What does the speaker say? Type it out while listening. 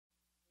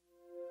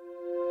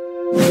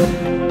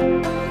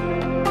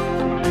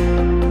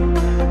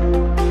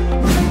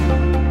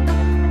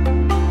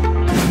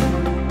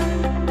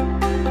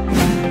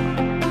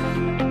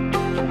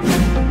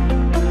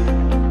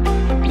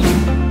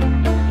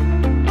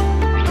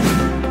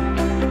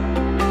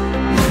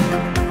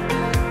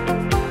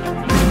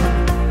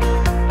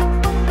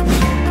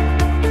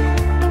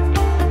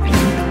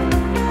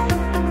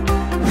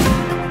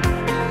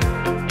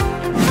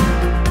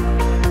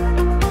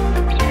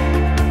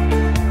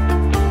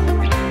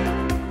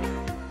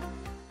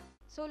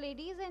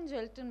and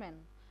gentlemen,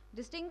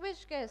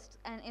 distinguished guests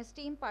and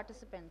esteemed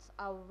participants,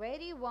 a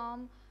very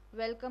warm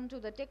welcome to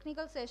the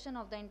technical session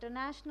of the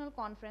International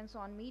Conference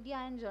on Media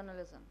and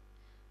Journalism.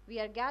 We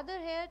are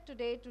gathered here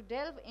today to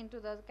delve into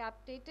the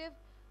captivating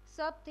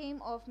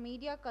sub-theme of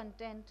media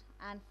content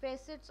and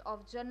facets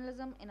of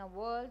journalism in a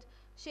world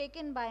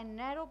shaken by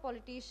narrow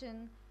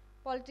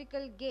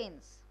political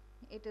gains.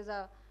 It is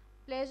a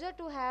pleasure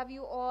to have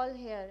you all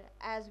here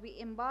as we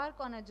embark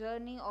on a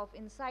journey of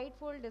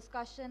insightful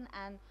discussion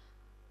and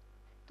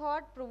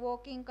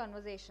thought-provoking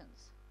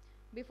conversations.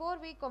 Before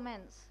we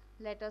commence,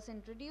 let us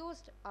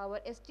introduce our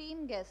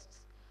esteemed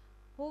guests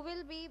who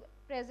will be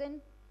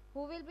present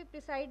who will be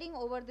presiding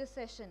over this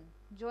session.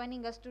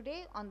 Joining us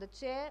today on the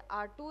chair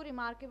are two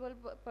remarkable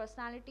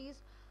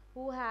personalities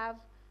who have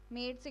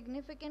made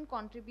significant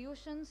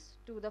contributions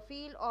to the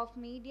field of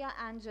media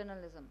and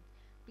journalism.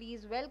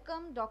 Please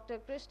welcome Dr.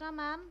 Krishna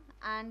ma'am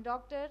and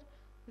Dr.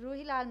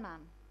 Ruhilal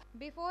ma'am.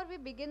 Before we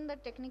begin the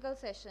technical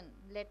session,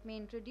 let me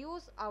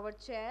introduce our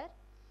chair.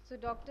 So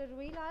Dr.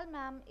 Ruhilal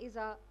ma'am is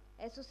a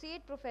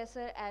associate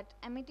professor at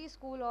Amity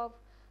School of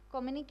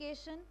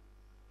Communication,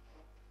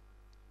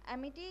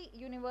 Amity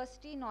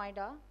University,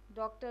 Noida.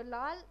 Dr.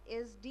 Lal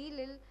is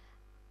D.Lit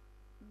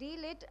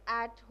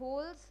at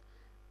holds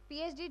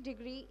PhD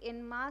degree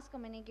in mass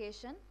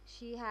communication.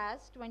 She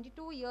has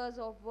 22 years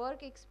of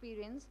work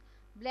experience,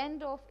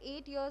 blend of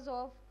 8 years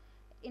of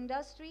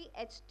industry,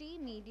 HT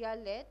Media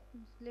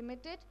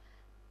Limited,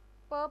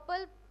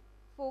 Purple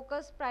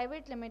Focus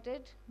Private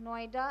Limited,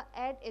 Noida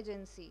Ad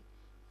Agency,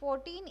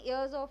 14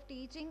 years of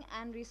teaching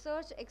and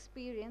research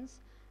experience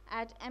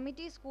at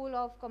Amity School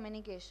of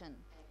Communication.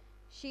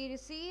 She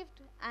received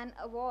an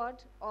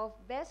award of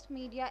Best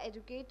Media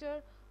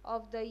Educator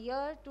of the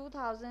Year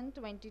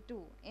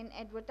 2022 in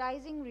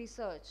Advertising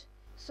Research.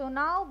 So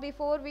now,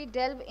 before we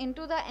delve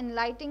into the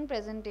enlightening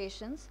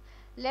presentations,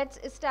 let's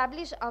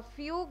establish a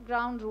few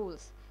ground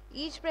rules.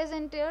 Each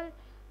presenter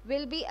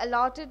will be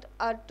allotted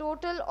a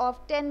total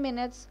of 10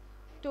 minutes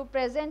to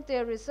present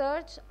their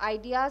research,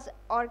 ideas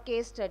or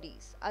case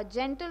studies. A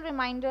gentle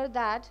reminder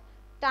that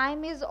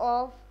time is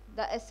of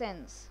the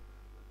essence,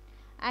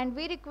 and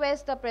we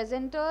request the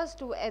presenters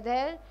to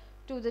adhere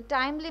to the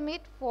time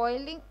limit.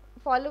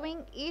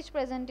 Following each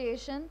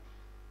presentation,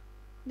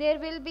 there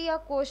will be a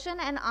question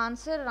and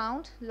answer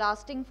round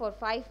lasting for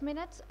 5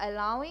 minutes,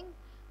 allowing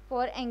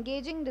for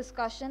engaging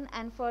discussion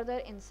and further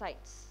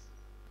insights.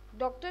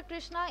 Dr.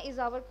 Krishna is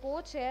our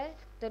co-chair.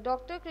 The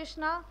Dr.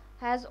 Krishna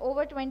has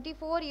over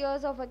 24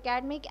 years of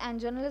academic and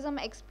journalism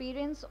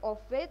experience, of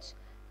which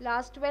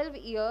last 12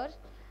 years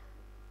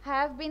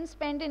have been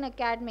spent in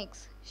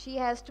academics. She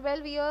has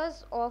 12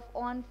 years of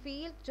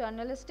on-field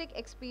journalistic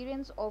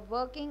experience of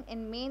working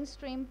in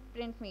mainstream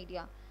print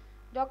media.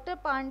 Dr.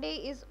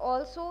 Pandey is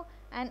also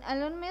an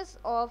alumnus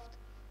of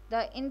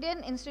the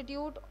Indian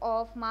Institute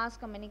of Mass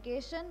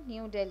Communication,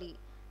 New Delhi,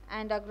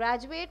 and a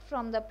graduate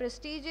from the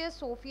prestigious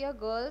Sophia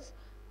Girls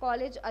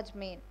College,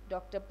 Ajmer.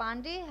 Dr.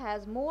 Pandey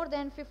has more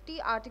than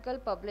 50 articles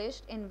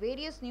published in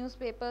various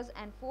newspapers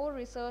and 4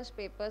 research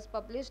papers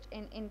published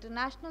in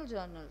international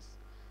journals,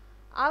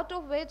 out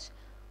of which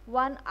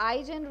one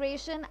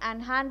iGeneration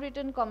and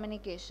handwritten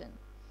communication,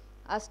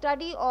 a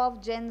study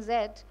of Gen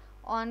Z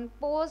on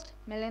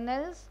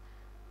post-millennials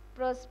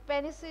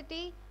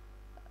propensity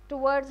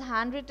towards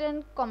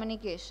handwritten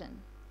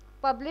communication,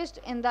 published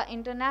in the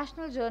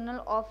International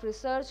Journal of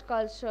Research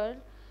Culture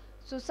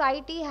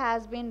Society,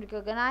 has been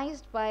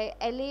recognized by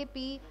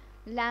LAP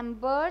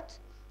Lambert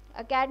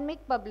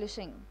Academic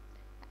Publishing.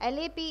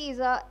 LAP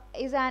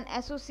is an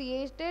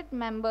associated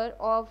member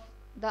of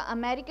the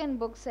American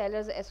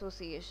Booksellers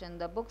Association,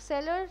 the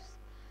Booksellers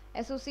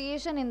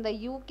Association in the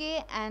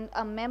UK, and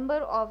a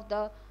member of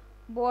the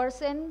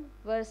Borsen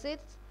versus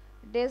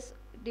des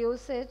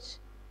Deutsches,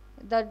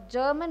 the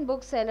German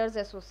Booksellers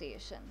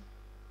Association.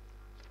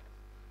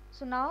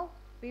 So now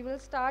we will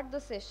start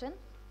the session.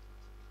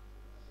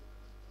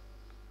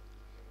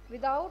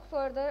 Without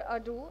further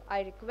ado,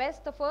 I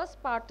request the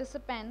first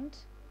participant,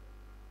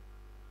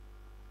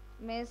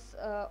 Ms.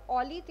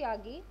 Oli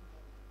Tyagi,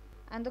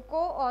 and the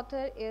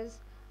co-author is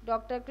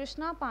Dr.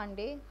 Krishna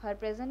Pandey. Her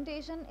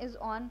presentation is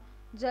on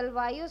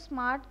जलवायु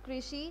smart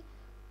कृषि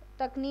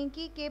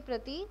तकनीकी के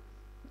प्रति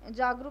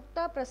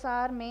जागरूकता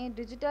प्रसार में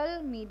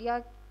digital media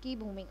की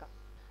भूमिका।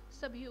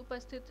 सभी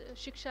उपस्थित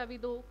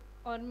शिक्षाविदों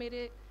और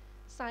मेरे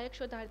सहायक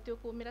शोधार्थियों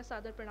को मेरा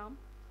सादर प्रणाम।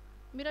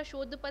 मेरा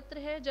शोध पत्र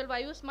है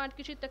जलवायु स्मार्ट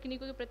कृषि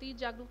तकनीकों के प्रति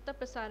जागरूकता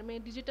प्रसार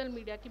में डिजिटल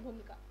मीडिया की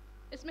भूमिका।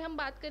 इसमें हम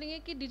बात करेंगे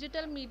कि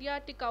डिजिटल मीडिया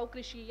टिकाऊ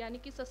कृषि यानी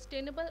कि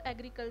सस्टेनेबल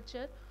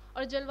एग्रीकल्चर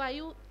और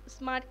जलवायु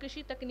स्मार्ट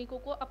कृषि तकनीकों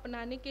को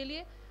अपनाने के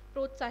लिए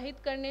प्रोत्साहित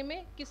करने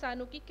में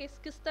किसानों की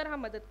किस तरह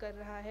मदद कर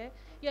रहा है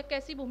या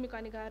कैसी भूमिका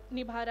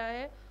निभा रहा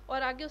है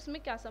और आगे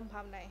उसमें क्या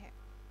संभावनाएं हैं।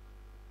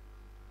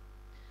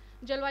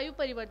 जलवायु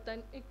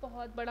परिवर्तन एक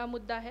बहुत बड़ा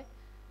मुद्दा है।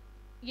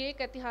 ये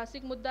एक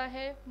ऐतिहासिक मुद्दा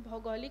है,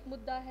 भौगोलिक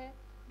मुद्दा है,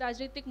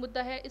 राजनीतिक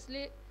मुद्दा है,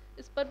 इसलिए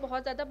इस पर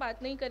बहुत ज़्यादा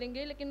बात नहीं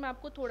करेंगे, लेकिन मैं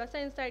आपको थोड़ा सा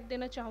इंसाइट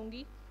देना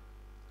चाहूँगी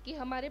कि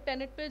हमारे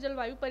प्लेनेट पे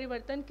जलवायु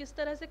परिवर्तन किस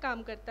तरह से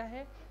काम करता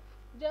है।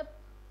 जब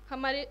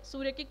हमारे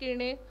सूर्य की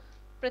किरणें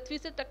पृथ्वी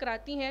से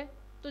टकराती हैं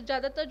तो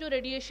ज़्यादातर जो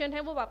रेडिएशन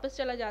है वो वापस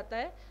चला जाता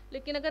है,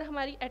 लेकिन अगर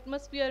हमारी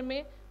एटमॉस्फेयर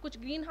में कुछ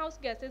ग्रीन हाउस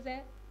गैसेज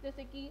हैं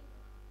जैसे कि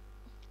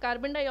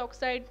कार्बन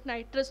डाइऑक्साइड,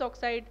 नाइट्रस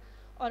ऑक्साइड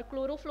और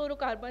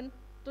क्लोरोफ्लोरोकार्बन,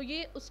 तो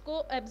ये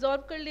उसको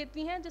एब्जॉर्ब कर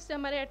लेती हैं, जिससे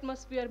हमारे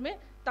एटमॉस्फेयर में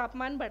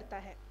तापमान बढ़ता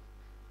है।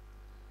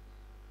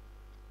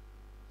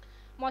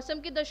 मौसम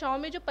की दशाओं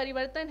में जो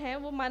परिवर्तन है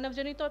वो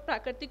मानवजनित और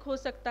प्राकृतिक हो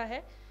सकता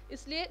है,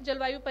 इसलिए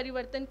जलवायु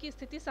परिवर्तन की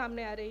स्थिति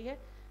सामने आ रही है।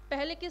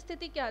 पहले की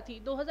स्थिति क्या थी?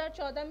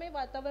 2014 में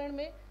वातावरण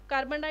में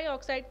कार्बन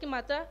डाइऑक्साइड की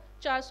मात्रा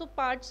 400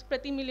 पार्ट्स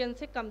प्रति मिलियन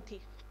से कम थी,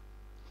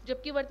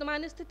 जबकि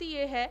वर्तमान स्थिति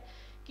ये है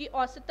कि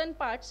औसतन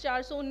पार्ट्स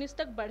 419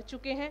 तक बढ़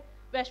चुके हैं।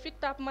 वैश्विक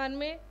तापमान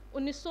में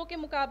 1900 के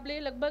मुकाबले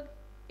लगभग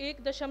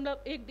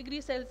 1.1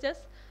 डिग्री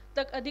सेल्सियस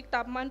तक अधिक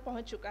तापमान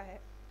पहुंच चुका है।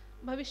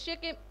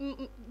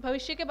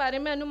 भविष्य के बारे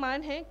में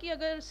अनुमान है कि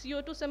अगर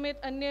CO2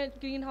 समेत अन्य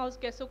ग्रीन हाउस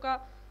गैसों का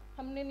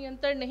हमने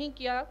नियंत्रण नहीं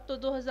किया तो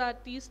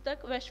 2030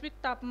 तक वैश्विक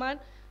तापमान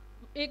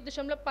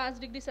 1.5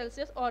 डिग्री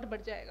सेल्सियस और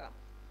बढ़ जाएगा।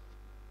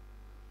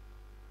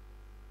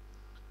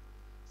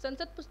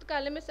 संसद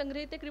पुस्तकालय में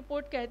संग्रहित एक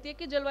रिपोर्ट कहती है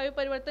कि जलवायु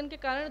परिवर्तन के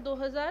कारण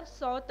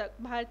 2100 तक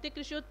भारतीय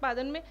कृषि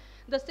उत्पादन में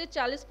 10 से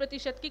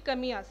 40% की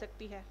कमी आ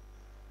सकती है।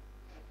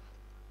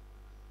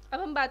 अब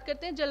हम बात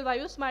करते हैं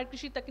जलवायु स्मार्ट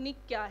कृषि तकनीक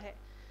क्या है।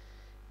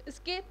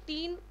 इसके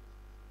 3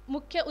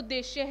 मुख्य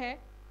उद्देश्य हैं।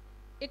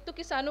 एक तो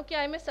किसानों की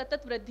आय में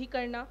सतत वृद्धि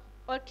करना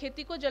और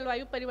खेती को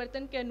जलवायु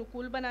परिवर्तन के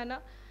अनुकूल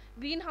बनाना,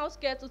 ग्रीन हाउस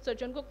गैस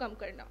उत्सर्जन को कम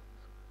करना।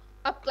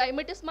 अब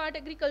क्लाइमेट स्मार्ट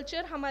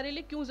एग्रीकल्चर हमारे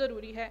लिए क्यों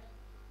ज़रूरी है?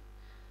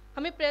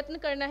 हमें प्रयत्न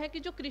करना है कि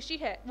जो कृषि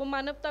है वो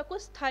मानवता को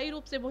स्थायी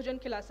रूप से भोजन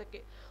खिला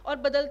सके और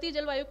बदलती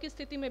जलवायु की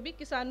स्थिति में भी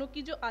किसानों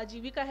की जो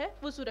आजीविका है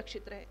वो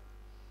सुरक्षित रहे।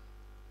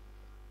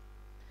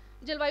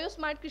 जलवायु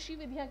स्मार्ट कृषि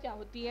विधियाँ क्या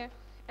होती हैं?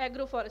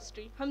 Agro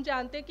forestry. हम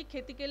जानते हैं कि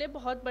खेती के लिए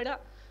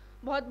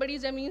बहुत बड़ी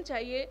ज़मीन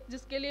चाहिए,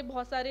 जिसके लिए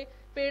बहुत सारे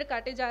पेड़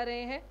काटे जा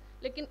रहे हैं,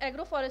 लेकिन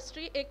एग्रो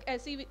फॉरेस्ट्री एक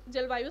ऐसी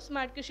जलवायु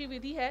स्मार्ट कृषि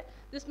विधि है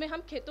जिसमें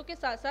हम खेतों के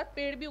साथ साथ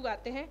पेड़ भी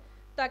उगाते हैं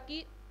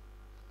ताकि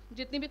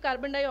जितनी भी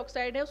कार्बन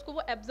डाइऑक्साइड है उसको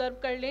वो एब्जर्व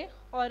कर लें,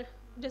 और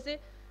जैसे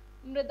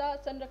मृदा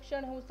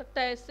संरक्षण हो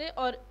सकता है इससे,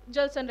 और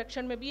जल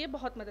संरक्षण में भी ये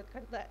बहुत मदद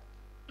करता है।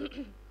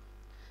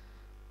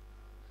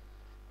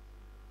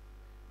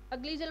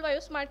 अगली जलवायु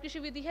स्मार्ट कृषि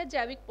विधि है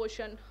जैविक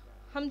पोषण।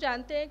 हम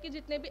जानते हैं कि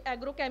जितने भी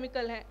एग्रो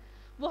केमिकल हैं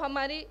वो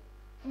हमारी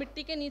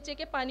मिट्टी के नीचे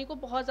के पानी को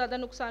बहुत ज़्यादा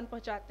नुकसान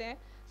पहुंचाते हैं।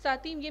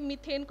 साथ ही ये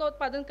मीथेन का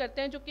उत्पादन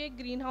करते हैं जो कि एक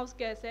ग्रीन हाउस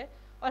गैस है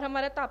और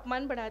हमारा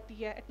तापमान बढ़ाती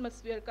है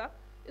एटमॉस्फेयर का।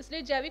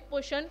 इसलिए जैविक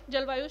पोषण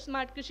जलवायु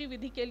स्मार्ट कृषि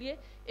विधि के लिए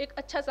एक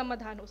अच्छा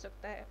समाधान हो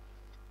सकता है।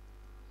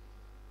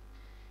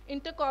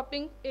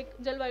 इंटरक्रॉपिंग एक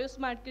जलवायु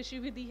स्मार्ट कृषि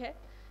विधि है।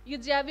 ये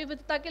जैव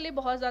विविधता के लिए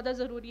बहुत ज़्यादा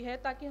ज़रूरी है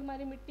ताकि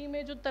हमारी मिट्टी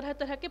में जो तरह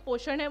तरह के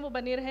पोषण हैं वो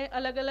बने रहें।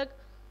 अलग अलग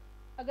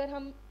अगर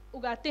हम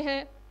उगाते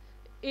हैं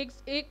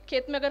एक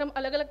खेत में अगर हम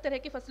अलग अलग तरह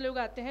की फसलें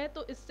उगाते हैं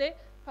तो इससे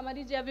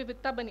हमारी जैव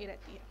विविधता बनी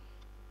रहती है।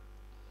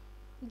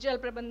 जल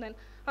प्रबंधन।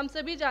 हम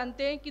सभी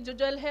जानते हैं कि जो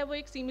जल है वो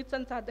एक सीमित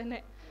संसाधन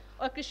है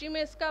और कृषि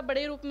में इसका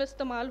बड़े रूप में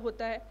इस्तेमाल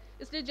होता है,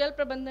 इसलिए जल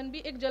प्रबंधन भी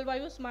एक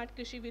जलवायु स्मार्ट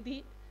कृषि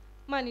विधि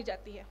मानी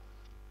जाती है।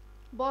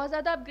 बहुत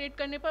ज़्यादा अपग्रेड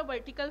करने पर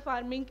वर्टिकल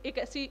फार्मिंग एक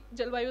ऐसी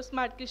जलवायु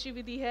स्मार्ट कृषि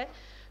विधि है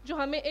जो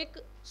हमें एक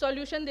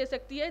सॉल्यूशन दे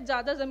सकती है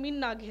ज़्यादा ज़मीन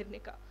ना घेरने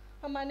का।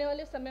 हम आने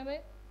वाले समय में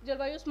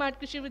जलवायु स्मार्ट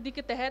कृषि विधि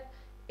के तहत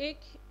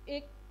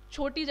एक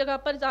छोटी जगह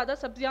पर ज़्यादा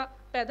सब्जियां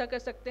पैदा कर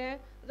सकते हैं,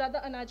 ज़्यादा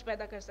अनाज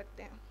पैदा कर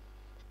सकते हैं।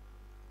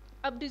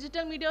 अब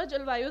डिजिटल मीडिया और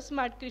जलवायु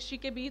स्मार्ट कृषि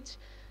के बीच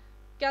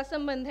क्या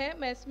संबंध है,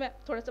 मैं इसमें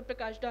थोड़ा सा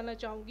प्रकाश डालना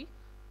चाहूँगी।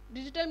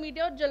 डिजिटल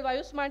मीडिया और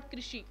जलवायु स्मार्ट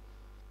कृषि,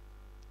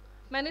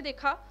 मैंने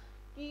देखा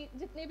कि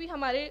जितने भी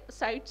हमारे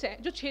साइट्स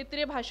हैं जो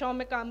क्षेत्रीय भाषाओं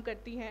में काम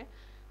करती हैं,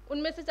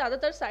 उनमें से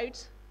ज़्यादातर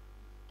साइट्स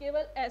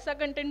केवल ऐसा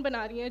कंटेंट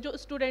बना रही हैं जो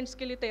स्टूडेंट्स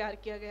के लिए तैयार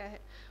किया गया है,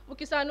 वो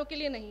किसानों के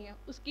लिए नहीं है।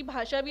 उसकी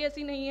भाषा भी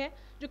ऐसी नहीं है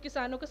जो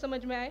किसानों को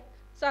समझ में आए,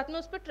 साथ में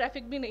उस पर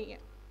ट्रैफिक भी नहीं है।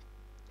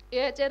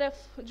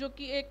 AHRF जो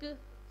कि एक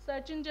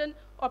सर्च इंजन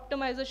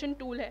ऑप्टिमाइजेशन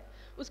टूल है,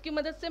 उसकी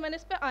मदद से मैंने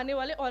इस पर आने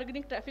वाले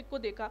ऑर्गेनिक ट्रैफिक को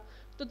देखा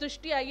तो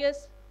दृष्टि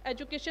IAS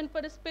एजुकेशन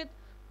पर इस पर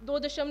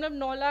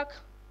 2.9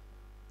 लाख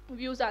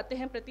व्यूज़ आते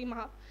हैं प्रति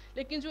माह,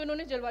 लेकिन जो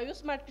इन्होंने जलवायु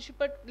स्मार्ट कृषि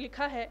पर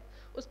लिखा है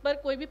उस पर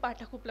कोई भी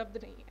पाठक उपलब्ध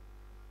नहीं है।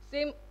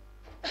 सेम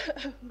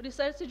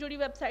रिसर्च से जुड़ी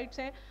वेबसाइट्स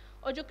हैं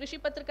और जो कृषि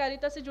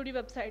पत्रकारिता से जुड़ी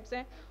वेबसाइट्स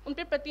हैं उन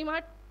पर प्रति माह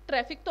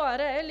ट्रैफिक तो आ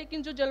रहा है,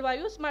 लेकिन जो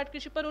जलवायु स्मार्ट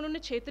कृषि पर उन्होंने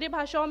क्षेत्रीय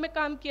भाषाओं में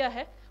काम किया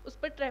है उस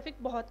पर ट्रैफिक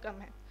बहुत कम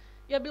है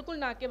या बिल्कुल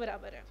ना के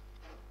बराबर है।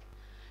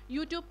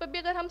 यूट्यूब पर भी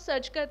अगर हम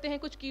सर्च करते हैं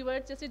कुछ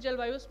कीवर्ड्स जैसे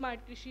जलवायु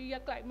स्मार्ट कृषि या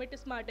क्लाइमेट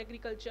स्मार्ट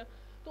एग्रीकल्चर,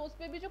 तो उस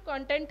पर भी जो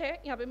कंटेंट है,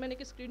 यहाँ पे मैंने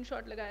एक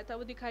स्क्रीनशॉट लगाया था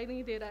वो दिखाई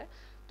नहीं दे रहा है,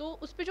 तो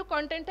उस पर जो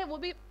कंटेंट है वो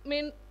भी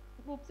मेन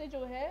रूप से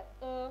जो है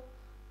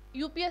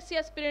UPSC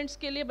एस्पिरेंट्स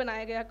के लिए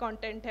बनाया गया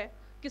कंटेंट है।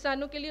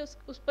 किसानों के लिए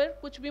उस पर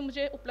कुछ भी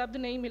मुझे उपलब्ध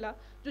नहीं मिला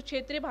जो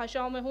क्षेत्रीय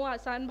भाषाओं में हो,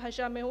 आसान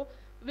भाषा में हो,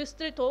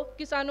 विस्तृत हो,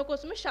 किसानों को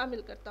उसमें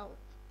शामिल करता हो।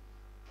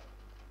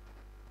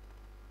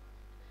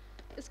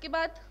 इसके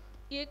बाद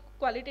ये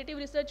क्वालिटेटिव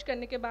रिसर्च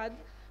करने के बाद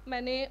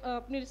मैंने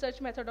अपनी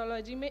रिसर्च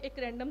मेथोडोलॉजी में एक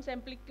रैंडम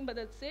सैम्पलिंग की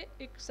मदद से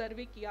एक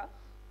सर्वे किया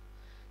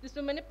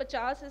जिसमें मैंने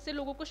 50 ऐसे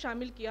लोगों को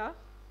शामिल किया,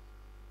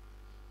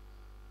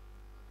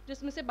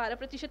 जिसमें से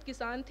 12%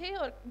 किसान थे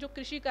और जो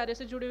कृषि कार्य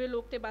से जुड़े हुए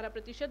लोग थे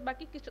 12%,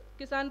 बाकी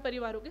किसान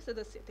परिवारों के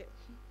सदस्य थे।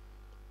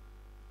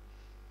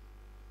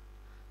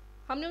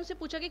 हमने उनसे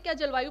पूछा कि क्या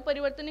जलवायु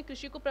परिवर्तन ने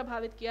कृषि को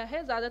प्रभावित किया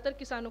है। ज़्यादातर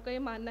किसानों का ये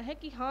मानना है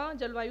कि हाँ,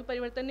 जलवायु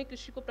परिवर्तन ने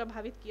कृषि को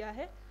प्रभावित किया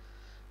है।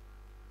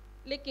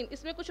 लेकिन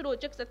इसमें कुछ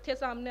रोचक तथ्य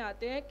सामने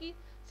आते हैं कि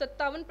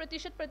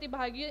 57%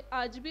 प्रतिभागी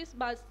आज भी इस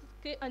बात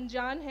के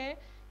अनजान हैं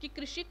कि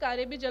कृषि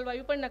कार्य भी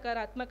जलवायु पर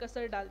नकारात्मक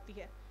असर डालती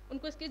है।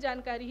 उनको इसकी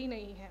जानकारी ही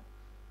नहीं है।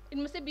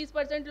 इनमें से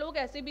 20% लोग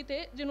ऐसे भी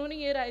थे जिन्होंने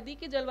ये राय दी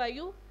कि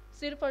जलवायु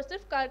सिर्फ और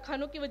सिर्फ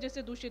कारखानों की वजह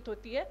से दूषित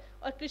होती है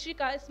और कृषि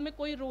का इसमें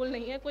कोई रोल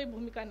नहीं है, कोई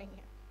भूमिका नहीं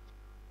है।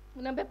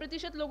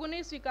 90% लोगों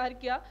ने स्वीकार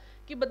किया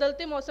कि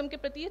बदलते मौसम के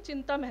प्रति ये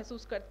चिंता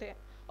महसूस करते हैं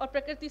और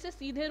प्रकृति से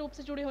सीधे रूप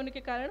से जुड़े होने के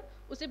कारण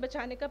उसे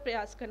बचाने का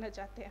प्रयास करना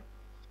चाहते हैं।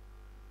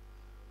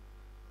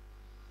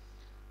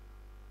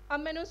 अब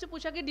मैंने उनसे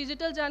पूछा कि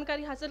डिजिटल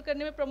जानकारी हासिल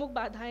करने में प्रमुख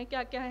बाधाएं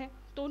क्या क्या हैं,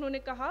 तो उन्होंने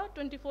कहा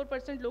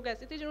 24% लोग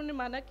ऐसे थे जिन्होंने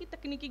माना कि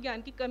तकनीकी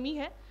ज्ञान की कमी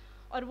है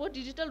और वो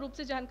डिजिटल रूप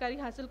से जानकारी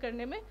हासिल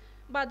करने में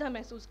बाधा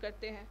महसूस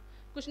करते हैं।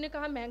 कुछ ने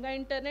कहा महंगा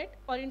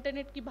इंटरनेट और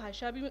इंटरनेट की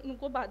भाषा भी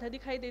उनको बाधा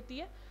दिखाई देती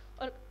है,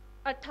 और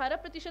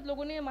 18%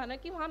 लोगों ने यह माना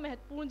कि वहाँ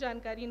महत्वपूर्ण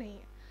जानकारी नहीं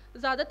है।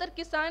 ज़्यादातर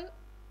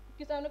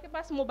किसानों के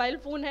पास मोबाइल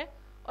फ़ोन है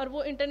और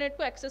वो इंटरनेट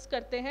को एक्सेस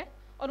करते हैं,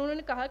 और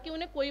उन्होंने कहा कि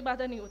उन्हें कोई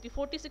बाधा नहीं होती।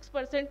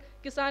 46%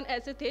 किसान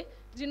ऐसे थे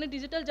जिन्हें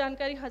डिजिटल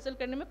जानकारी हासिल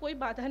करने में कोई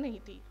बाधा नहीं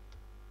थी।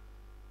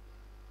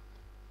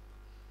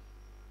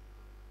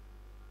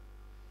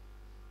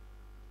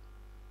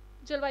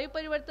 जलवायु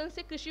परिवर्तन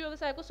से कृषि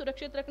व्यवसाय को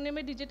सुरक्षित रखने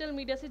में डिजिटल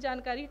मीडिया से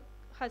जानकारी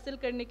हासिल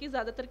करने की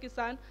ज़्यादातर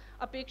किसान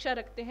अपेक्षा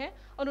रखते हैं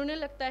और उन्हें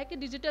लगता है कि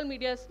डिजिटल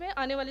मीडिया इसमें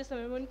आने वाले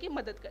समय में उनकी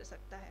मदद कर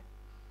सकता है।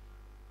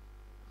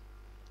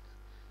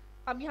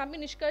 अब यहाँ पे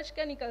निष्कर्ष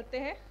क्या निकलते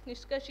हैं?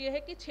 निष्कर्ष ये है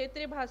कि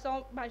क्षेत्रीय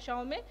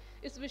भाषाओं में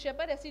इस विषय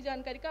पर ऐसी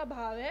जानकारी का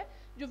अभाव है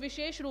जो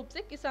विशेष रूप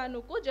से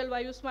किसानों को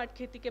जलवायु स्मार्ट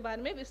खेती के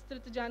बारे में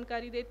विस्तृत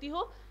जानकारी देती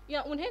हो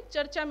या उन्हें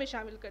चर्चा में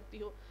शामिल करती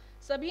हो।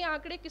 सभी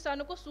आंकड़े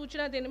किसानों को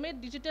सूचना देने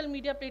में डिजिटल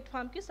मीडिया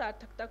प्लेटफॉर्म की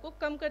सार्थकता को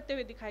कम करते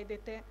हुए दिखाई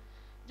देते हैं।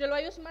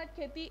 जलवायु स्मार्ट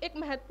खेती एक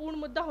महत्वपूर्ण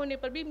मुद्दा होने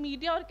पर भी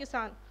मीडिया और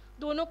किसान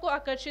दोनों को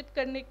आकर्षित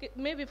करने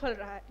में विफल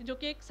रहा है, जो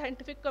कि एक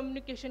साइंटिफिक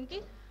कम्युनिकेशन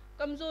की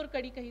कमज़ोर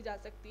कड़ी कही जा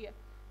सकती है।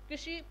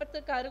 कृषि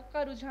पत्रकारों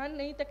का रुझान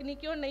नई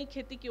तकनीकी और नई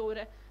खेती की ओर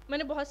है।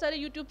 मैंने बहुत सारे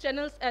यूट्यूब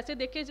चैनल्स ऐसे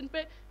देखे जिन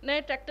पे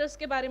नए ट्रैक्टर्स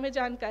के बारे में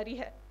जानकारी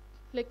है,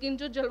 लेकिन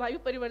जो जलवायु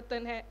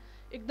परिवर्तन है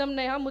एकदम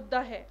नया मुद्दा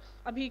है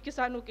अभी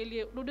किसानों के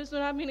लिए, उन्होंने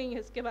सुना भी नहीं है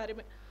इसके बारे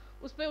में।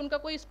 उस पर उनका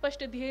कोई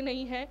स्पष्ट ध्येय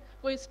नहीं है,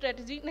 कोई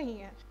स्ट्रेटजी नहीं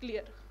है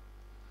क्लियर।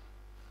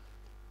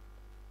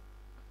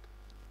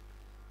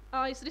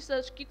 इस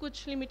रिसर्च की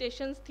कुछ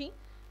लिमिटेशंस थी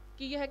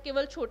कि यह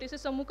केवल छोटे से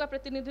समूह का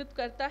प्रतिनिधित्व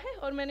करता है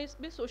और मैंने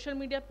इसमें सोशल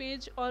मीडिया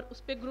पेज और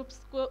उस पर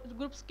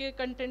ग्रुप्स के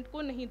कंटेंट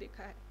को नहीं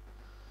देखा है।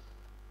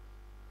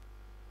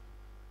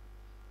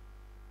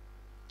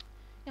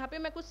 यहाँ पे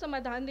मैं कुछ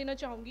समाधान देना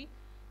चाहूँगी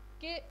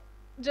कि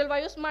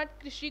जलवायु स्मार्ट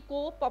कृषि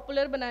को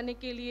पॉपुलर बनाने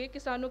के लिए,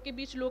 किसानों के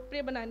बीच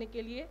लोकप्रिय बनाने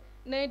के लिए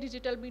नए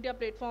डिजिटल मीडिया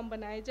प्लेटफॉर्म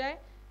बनाए जाए।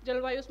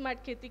 जलवायु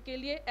स्मार्ट खेती के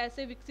लिए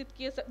ऐसे विकसित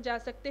किए जा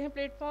सकते हैं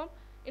प्लेटफॉर्म।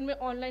 इनमें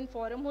ऑनलाइन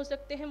फोरम हो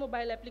सकते हैं,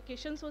 मोबाइल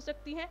एप्लीकेशंस हो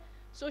सकती हैं,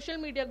 सोशल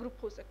मीडिया ग्रुप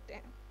हो सकते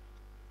हैं।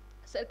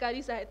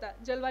 सरकारी सहायता,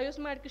 जलवायु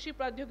स्मार्ट कृषि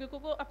प्रौद्योगिकियों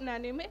को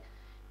अपनाने में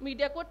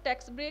मीडिया को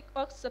टैक्स ब्रेक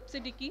और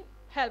सब्सिडी की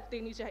हेल्प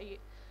देनी चाहिए।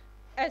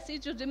 ऐसी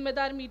जो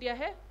जिम्मेदार मीडिया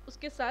है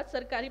उसके साथ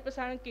सरकारी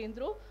प्रसारण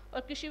केंद्रों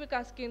और कृषि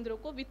विकास केंद्रों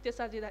को वित्तीय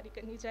साझेदारी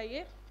करनी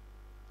चाहिए।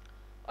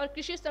 और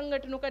कृषि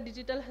संगठनों का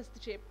डिजिटल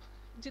हस्तक्षेप,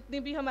 जितनी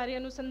भी हमारे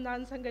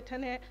अनुसंधान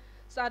संगठन है,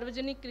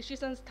 सार्वजनिक कृषि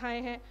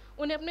संस्थाएं हैं,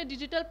 उन्हें अपने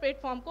डिजिटल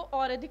प्लेटफॉर्म को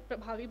और अधिक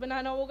प्रभावी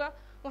बनाना होगा।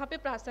 वहाँ पे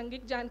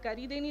प्रासंगिक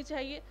जानकारी देनी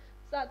चाहिए।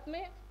 साथ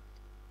में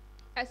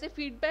ऐसे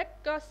फीडबैक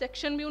का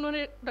सेक्शन भी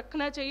उन्होंने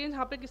रखना चाहिए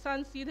जहाँ पे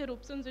किसान सीधे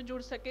रूप से उनसे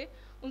जुड़ सके,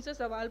 उनसे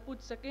सवाल पूछ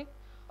सकें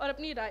और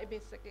अपनी राय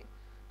भेज सकें।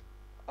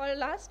 और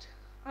लास्ट,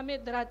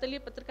 हमें धरातलीय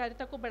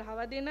पत्रकारिता को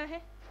बढ़ावा देना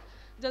है।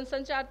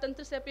 जनसंचार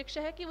तंत्र से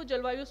अपेक्षा है कि वो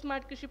जलवायु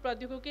स्मार्ट कृषि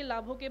प्रौद्योगिकियों के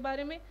लाभों के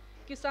बारे में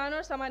किसान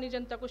और सामान्य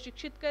जनता को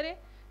शिक्षित करें,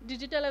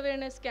 डिजिटल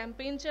अवेयरनेस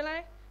कैंपेन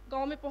चलाएं,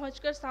 गांव में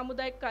पहुंचकर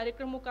सामुदायिक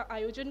कार्यक्रमों का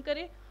आयोजन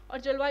करें और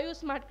जलवायु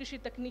स्मार्ट कृषि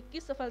तकनीक की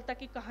सफलता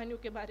की कहानियों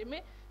के बारे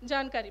में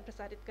जानकारी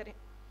प्रसारित करें।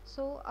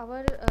 So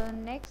our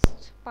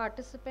next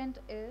participant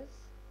is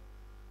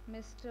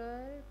Mr.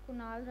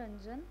 Kunal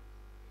Ranjan,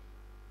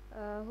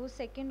 whose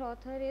second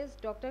author is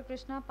Dr.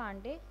 Krishna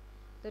Pandey.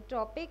 The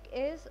topic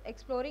is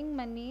exploring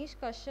Manish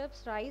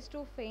Kashyap's rise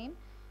to fame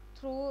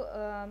through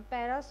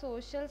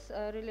parasocial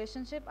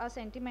relationship, a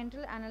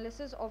sentimental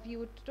analysis of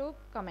YouTube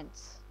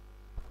comments.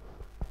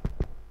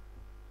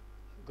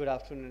 Good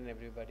afternoon,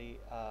 everybody.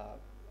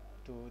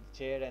 To the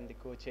chair and the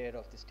co-chair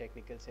of this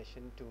technical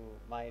session, to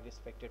my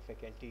respected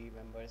faculty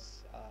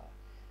members,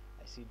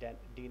 I see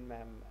Dean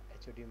ma'am,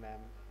 HOD ma'am,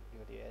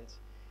 everybody else,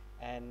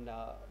 and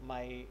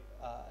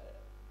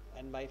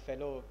my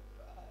fellow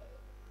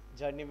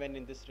journeymen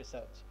in this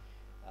research.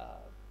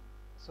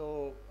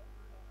 So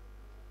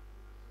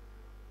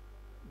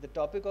the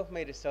topic of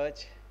my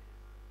research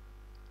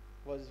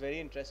was very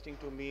interesting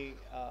to me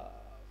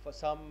for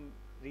some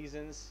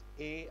reasons.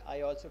 A,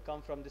 I also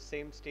come from the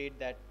same state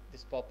that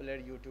this popular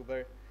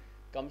YouTuber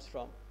comes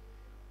from,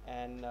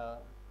 and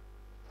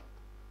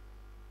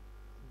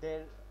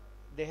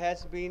there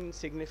has been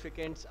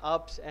significant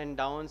ups and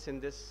downs in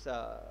this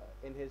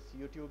in his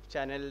YouTube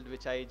channel,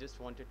 which I just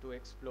wanted to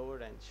explore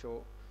and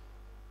show.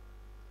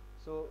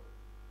 So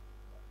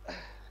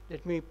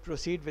let me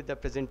proceed with the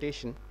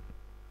presentation.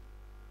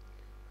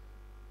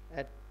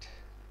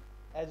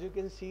 As you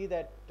can see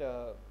that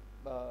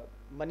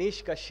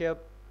Manish Kashyap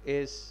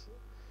is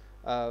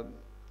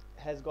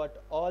has got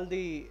all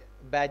the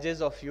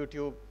badges of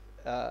YouTube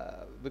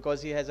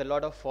because he has a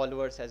lot of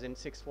followers, as in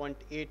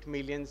 6.8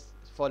 million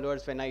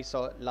followers when I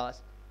saw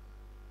last.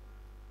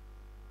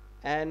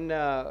 And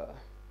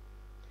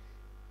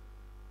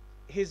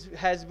his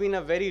has been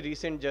a very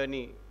recent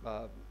journey.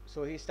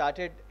 So he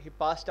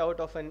passed out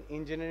of an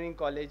engineering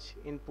college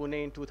in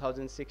Pune in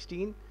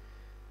 2016,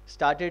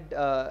 started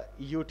a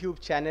YouTube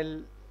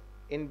channel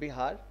in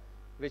Bihar,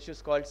 which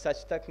was called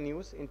Sach Tak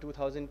News in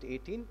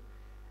 2018.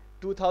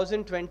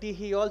 2020,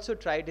 he also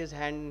tried his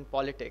hand in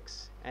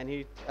politics, and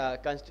he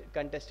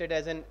contested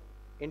as an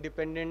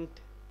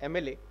independent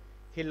MLA.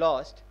 He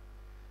lost,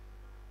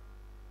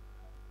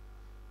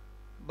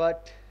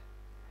 but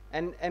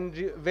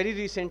very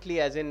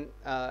recently, as in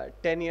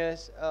 10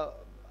 years,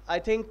 I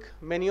think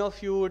many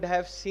of you would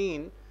have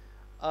seen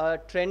a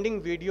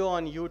trending video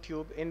on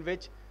YouTube in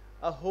which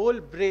a whole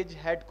bridge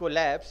had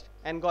collapsed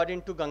and got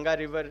into Ganga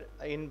River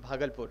in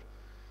Bhagalpur.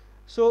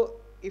 So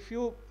if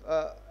you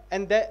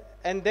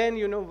and then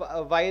you know,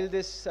 while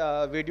this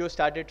video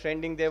started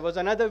trending, there was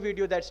another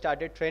video that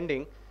started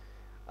trending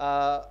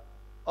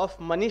of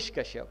Manish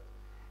Kashyap.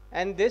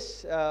 And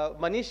this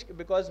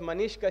because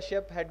Manish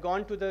Kashyap had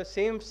gone to the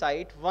same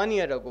site 1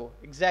 year ago,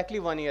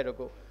 exactly 1 year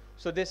ago.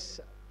 So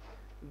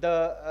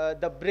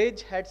the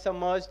bridge had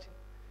submerged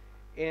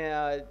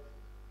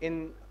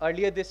in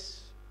earlier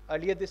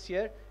this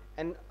year,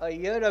 and a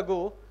year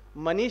ago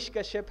Manish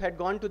Kashyap had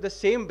gone to the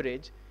same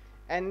bridge,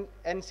 and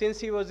since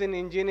he was an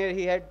engineer,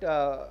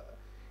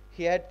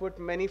 he had put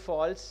many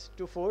faults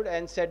to fore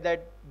and said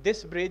that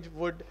this bridge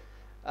would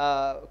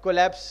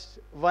collapse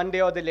one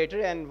day or the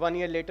later, and 1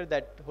 year later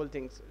that whole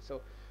thing.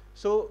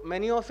 So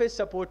many of his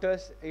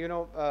supporters, you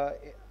know,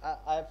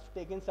 I've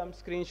taken some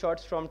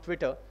screenshots from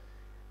Twitter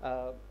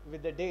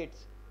with the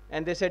dates,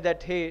 and they said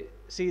that, hey,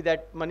 see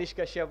that Manish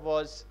Kashyap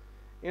was,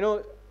 you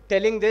know,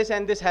 telling this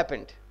and this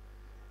happened.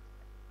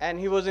 And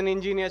he was an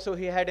engineer, so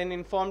he had an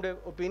informed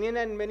opinion,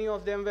 and many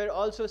of them were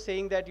also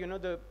saying that, you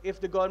know,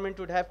 if the government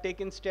would have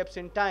taken steps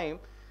in time,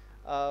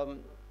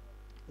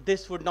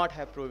 this would not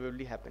have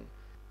probably happened.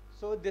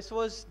 So this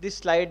was the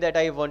slide that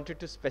I wanted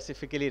to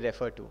specifically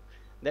refer to,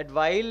 that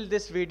while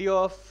this video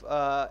of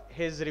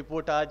his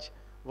reportage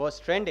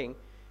was trending,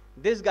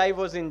 this guy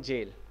was in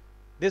jail.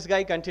 This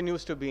guy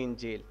continues to be in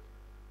jail.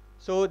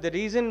 So the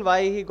reason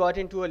why he got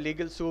into a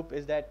legal soup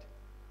is that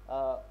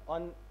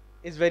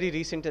is very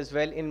recent as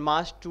well. In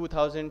March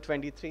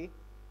 2023,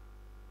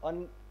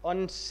 on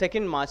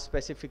 2nd March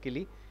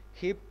specifically,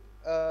 he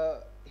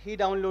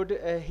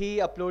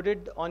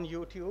uploaded on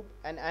YouTube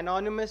an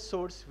anonymous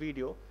source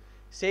video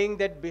saying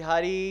that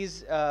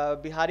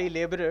Bihari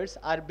laborers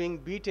are being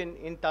beaten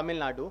in Tamil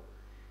Nadu.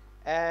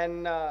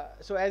 And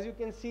so as you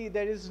can see,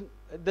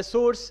 the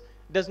source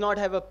does not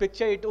have a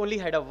picture, it only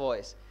had a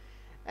voice.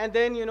 And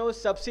then, you know,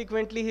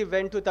 subsequently he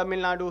went to Tamil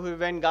Nadu, he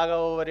went gaga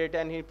over it,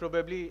 and he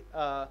probably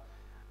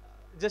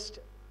just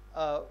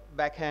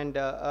backhand,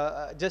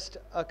 just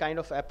a kind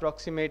of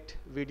approximate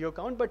video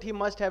count, but he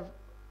must have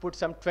put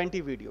some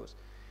 20 videos.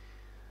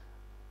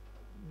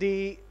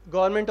 The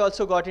government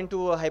also got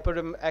into a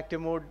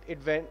hyperactive mode.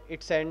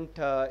 It sent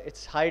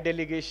its high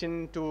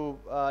delegation to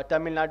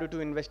Tamil Nadu to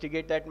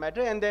investigate that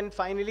matter, and then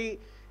finally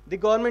the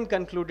government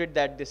concluded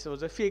that this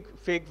was a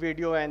fake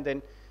video, and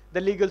then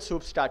the legal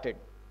soup started.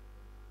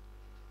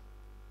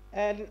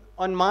 And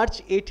on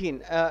March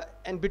 18,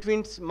 and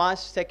between March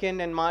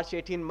 2nd and March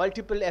 18,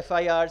 multiple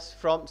FIRs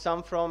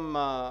some from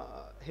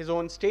his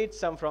own state,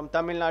 some from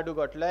Tamil Nadu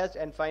got lodged,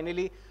 and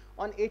finally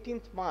on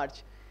 18th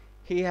March,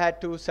 he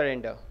had to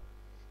surrender.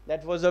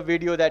 That was a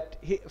video that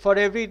for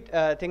every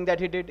thing that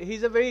he did,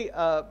 he's a very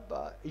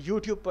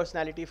YouTube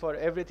personality. For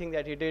everything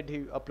that he did, he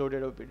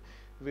uploaded a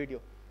video.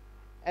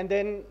 And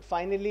then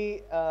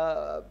finally,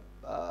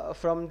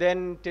 from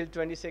then till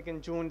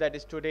 22nd June, that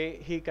is today,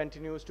 he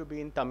continues to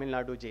be in Tamil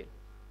Nadu jail.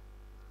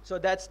 So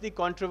that's the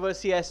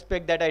controversy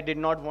aspect that I did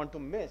not want to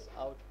miss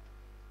out.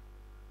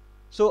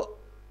 So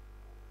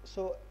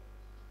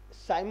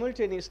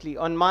simultaneously,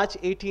 on March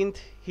 18th,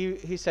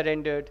 he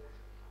surrendered.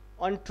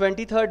 On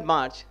 23rd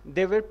March,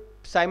 there were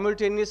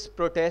simultaneous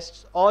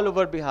protests all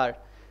over Bihar.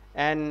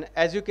 And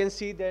as you can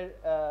see there,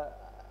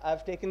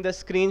 I've taken the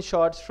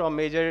screenshots from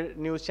major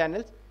news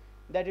channels,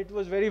 that it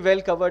was very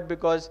well covered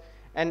because,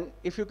 and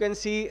if you can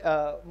see,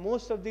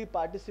 most of the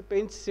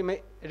participants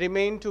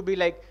remain to be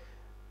like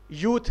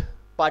youth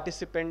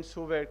participants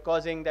who were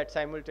causing that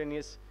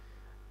simultaneous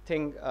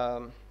thing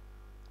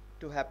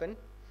to happen.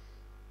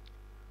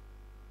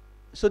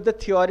 So the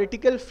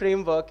theoretical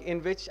framework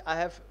in which I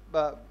have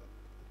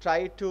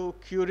tried to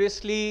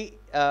curiously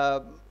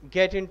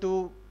get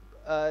into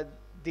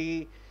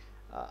the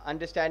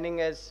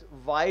understanding as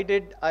why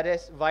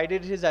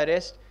did his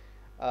arrest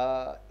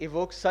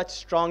evoke such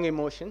strong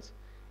emotions,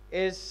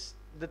 is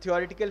the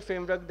theoretical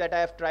framework that I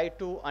have tried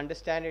to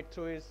understand it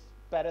through is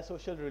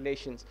parasocial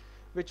relations,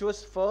 which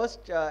was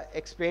first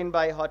explained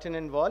by Houghton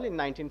and Wall in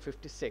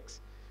 1956,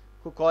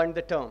 who coined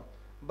the term.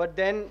 But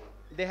then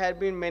there have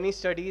been many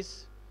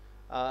studies,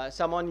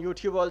 some on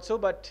YouTube also,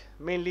 but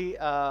mainly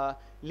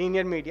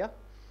linear media.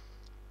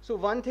 So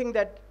one thing,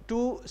 that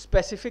two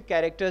specific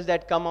characters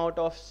that come out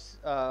of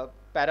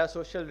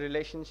parasocial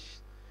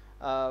relations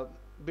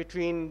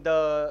between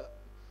the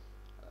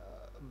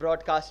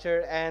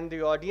broadcaster and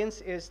the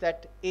audience is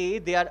that A,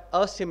 they are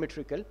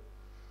asymmetrical,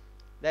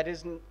 that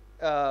is,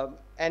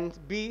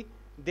 and B,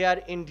 they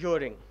are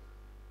enduring.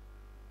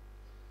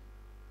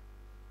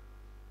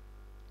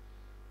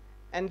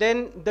 And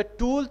then the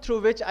tool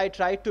through which I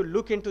try to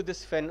look into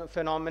this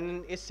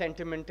phenomenon is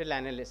sentimental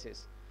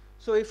analysis.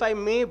 So if I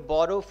may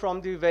borrow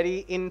from the very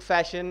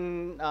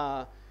in-fashion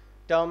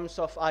terms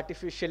of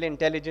artificial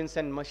intelligence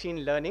and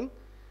machine learning,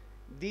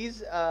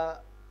 these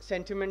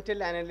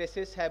sentimental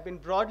analysis have been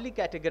broadly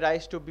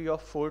categorized to be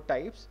of 4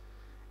 types.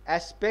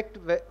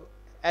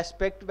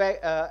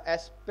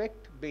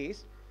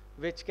 Aspect-based,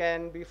 which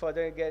can be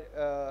further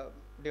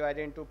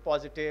divided into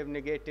positive,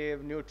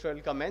 negative,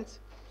 neutral comments.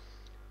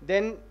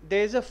 Then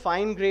there is a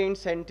fine-grained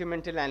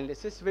sentimental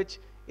analysis, which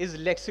is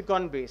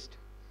lexicon-based,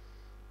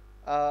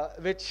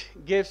 which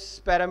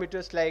gives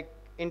parameters like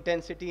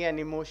intensity and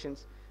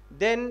emotions.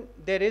 Then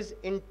there is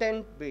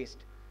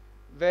intent-based,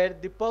 where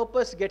the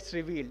purpose gets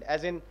revealed,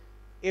 as in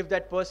if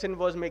that person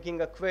was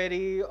making a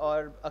query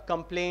or a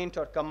complaint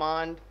or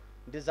command,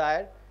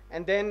 desire.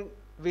 And then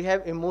we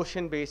have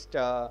emotion-based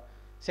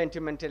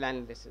sentimental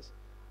analysis.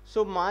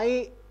 So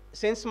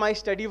since my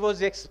study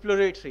was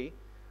exploratory,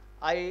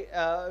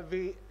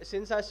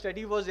 since our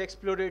study was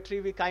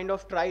exploratory, we kind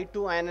of tried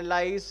to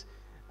analyze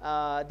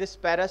this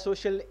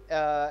parasocial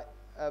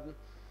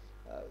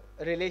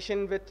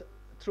relation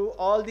through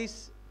all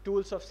these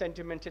tools of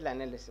sentimental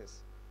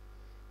analysis.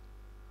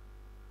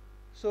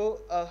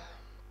 So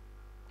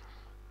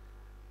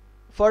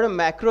for a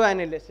macro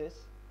analysis,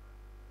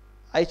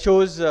 we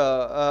chose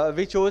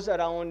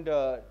around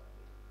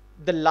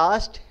the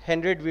last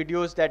 100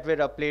 videos that were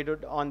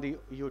uploaded on the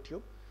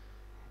YouTube.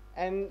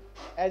 And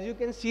as you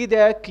can see,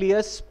 there are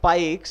clear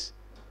spikes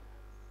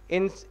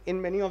in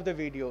many of the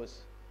videos,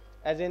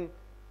 as in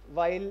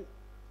while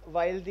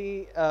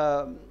the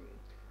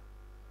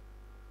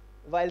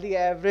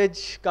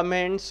average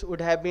comments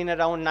would have been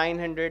around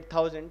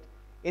 900,000,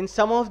 in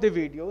some of the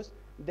videos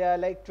there are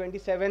like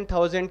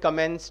 27,000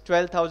 comments,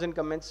 12,000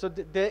 comments. So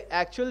the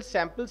actual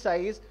sample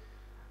size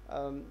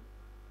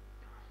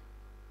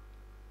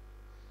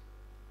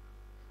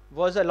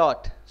was a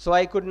lot. So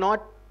I could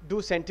not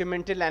do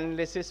sentimental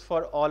analysis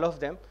for all of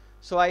them.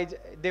 So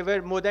they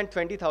were more than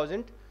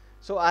 20,000.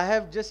 So I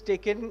have just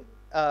taken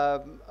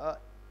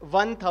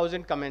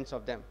 1,000 comments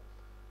of them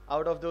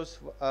out of those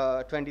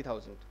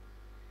 20,000.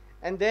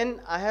 And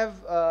then I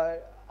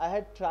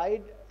had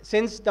tried,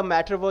 since the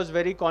matter was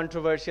very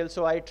controversial,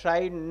 so I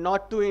tried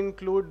not to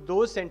include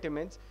those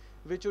sentiments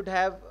which would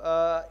have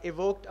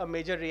evoked a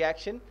major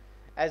reaction,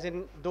 as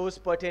in those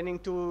pertaining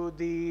to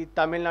the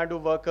Tamil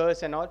Nadu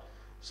workers and all.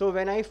 So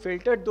when I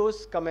filtered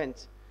those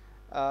comments,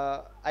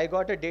 I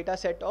got a data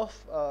set of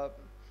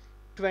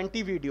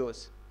 20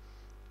 videos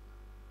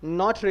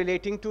not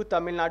relating to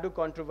Tamil Nadu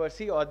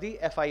controversy or the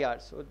FIR.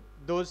 So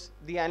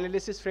the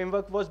analysis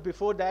framework was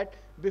before that,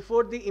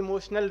 before the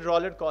emotional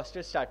roller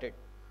coaster started.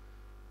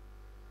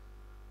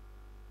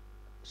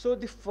 So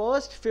the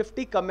first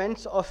 50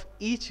 comments of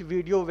each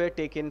video were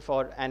taken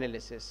for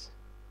analysis,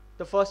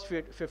 the first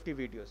 50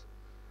 videos.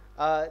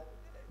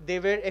 They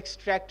were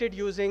extracted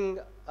using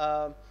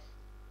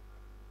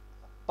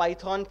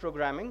Python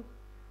programming.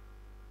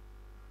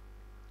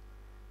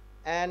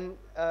 And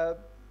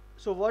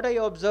so what I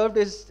observed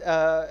is,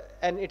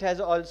 and it has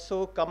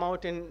also come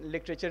out in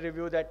literature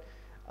review, that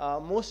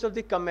most of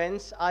the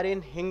comments are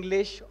in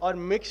English or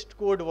mixed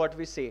code, what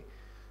we say.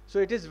 So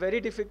it is very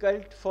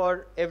difficult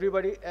for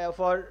everybody,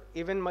 for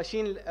even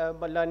machine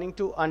learning,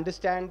 to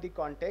understand the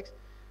context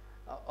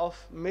of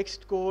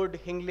mixed code,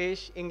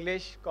 English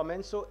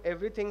comments. So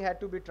everything had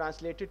to be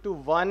translated to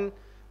one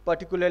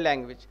particular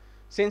language.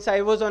 Since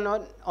I was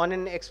on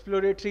an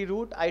exploratory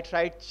route, I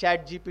tried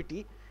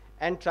ChatGPT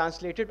and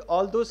translated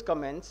all those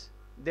comments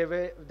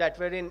that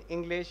were in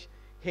English,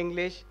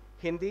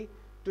 Hindi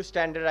to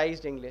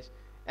standardized English.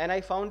 And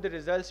I found the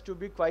results to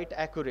be quite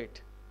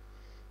accurate.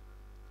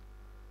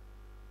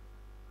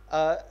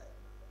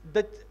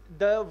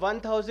 The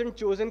 1,000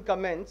 chosen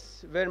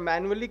comments were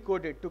manually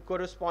coded to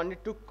correspond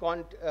to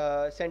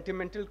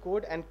sentimental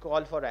code and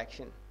call for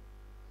action.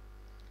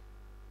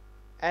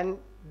 And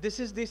this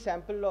is the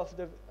sample of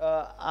the,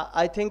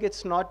 I think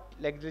it's not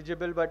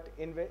legible, but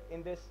in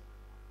this,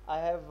 I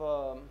have,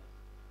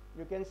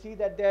 you can see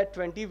that there are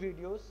 20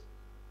 videos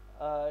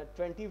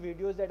 20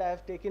 videos that I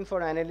have taken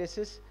for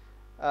analysis.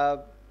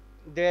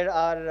 There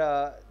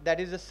are, that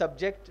is the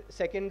subject,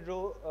 second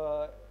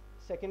row,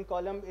 second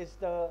column is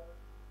the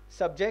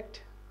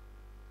subject.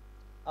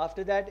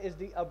 After that is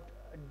the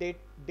date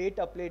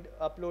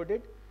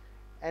uploaded,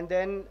 and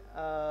then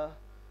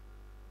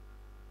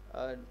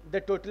the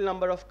total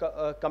number of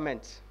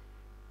comments.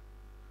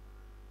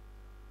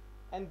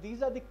 And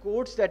these are the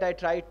codes that I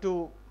try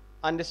to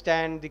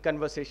understand the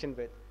conversation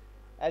with.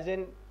 As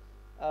in,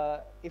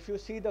 if you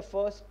see the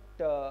first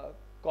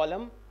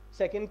column,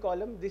 second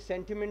column, the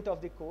sentiment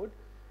of the code,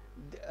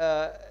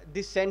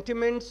 the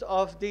sentiments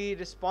of the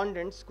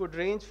respondents could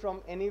range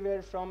from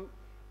anywhere from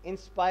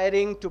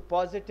inspiring to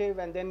positive,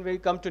 and then we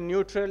come to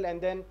neutral,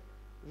 and then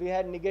we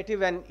had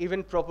negative and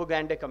even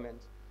propaganda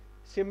comments.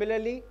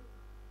 Similarly,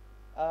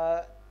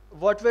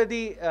 what were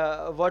the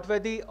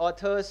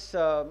authors,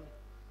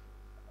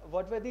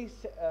 what were the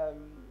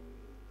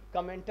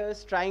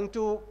commenters trying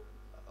to,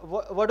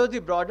 what was the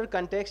broader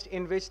context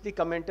in which the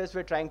commenters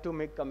were trying to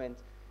make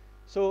comments?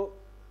 So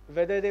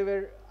whether they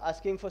were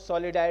asking for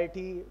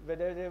solidarity,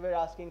 whether they were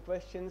asking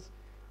questions,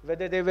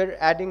 whether they were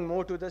adding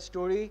more to the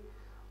story,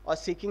 or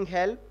seeking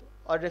help,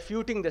 or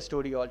refuting the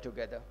story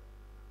altogether.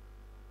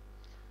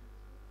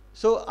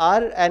 So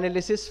our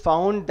analysis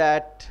found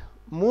that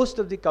most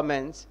of the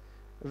comments,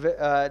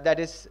 that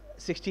is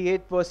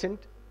 68%,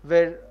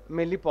 were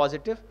mainly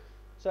positive.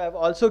 So I've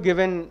also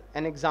given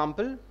an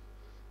example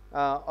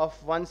of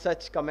one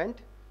such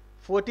comment.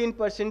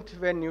 14%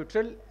 were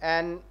neutral,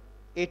 and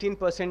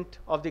 18%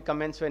 of the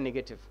comments were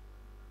negative.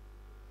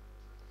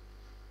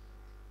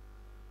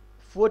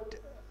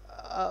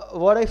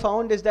 What I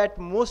found is that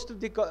most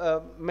of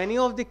the many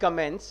of the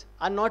comments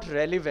are not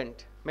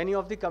relevant. Many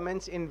of the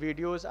comments in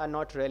videos are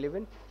not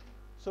relevant.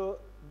 So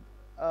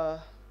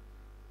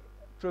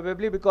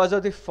probably because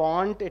of the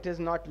font, it is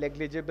not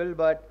legible,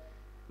 but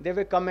there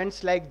were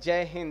comments like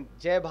Jai Hind,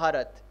 Jai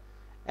Bharat,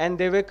 and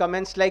there were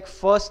comments like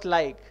first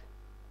like,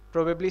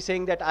 probably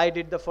saying that I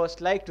did the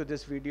first like to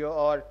this video,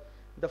 or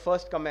the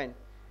first comment.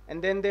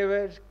 And then there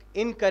were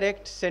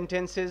incorrect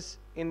sentences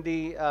in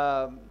the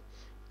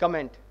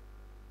comment.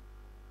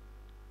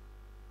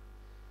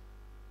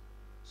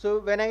 So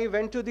when I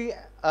went to the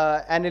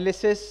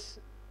analysis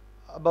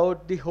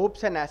about the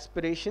hopes and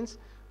aspirations,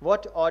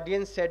 what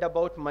audience said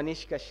about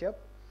Manish Kashyap,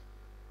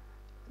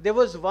 there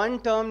was one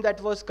term that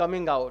was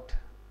coming out.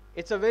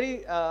 It's a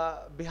very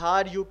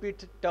Bihar UP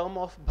term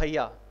of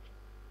bhaiya.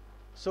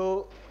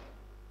 So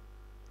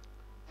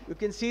you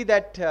can see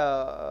that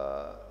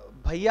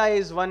bhaiya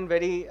is one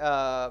very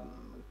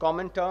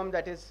common term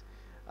that is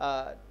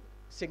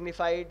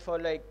signified for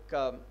like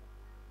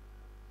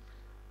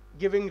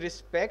giving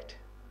respect.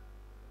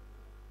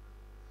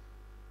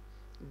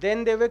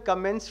 Then there were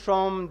comments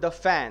from the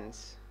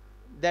fans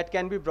that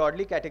can be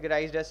broadly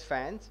categorized as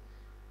fans.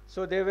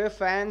 So there were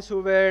fans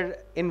who were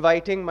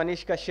inviting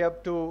Manish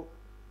Kashyap to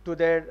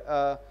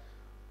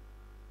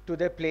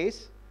their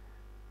place,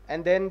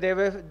 and then there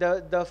were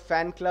the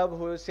fan club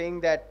who was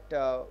saying that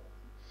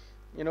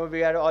you know,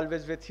 we are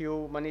always with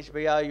you, Manish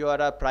Bhaiya, you are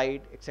our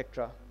pride,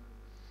 etc.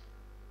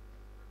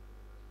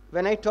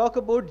 When I talk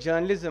about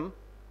journalism,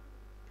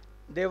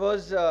 there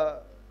was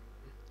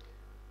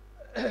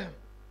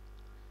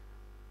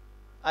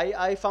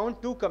I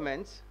found two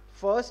comments.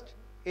 First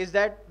is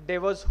that there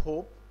was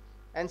hope,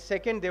 and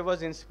second, there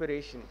was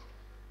inspiration.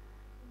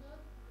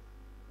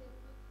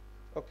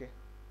 Okay.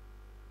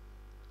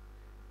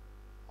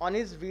 On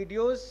his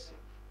videos,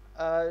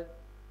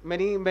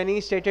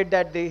 many stated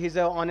that he's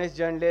an honest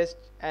journalist,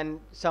 and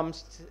some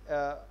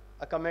a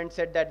comment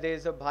said that there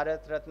is a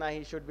Bharat Ratna,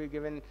 he should be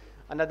given.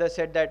 Another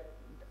said that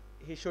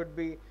he should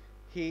be,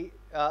 he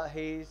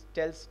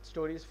tells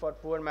stories for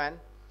poor man.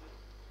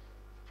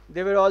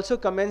 There were also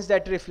comments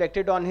that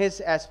reflected on his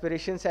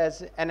aspirations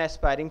as an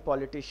aspiring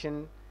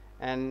politician,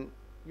 and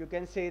you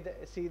can see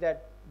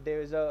that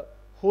there is a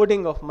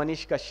hoarding of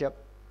Manish Kashyap.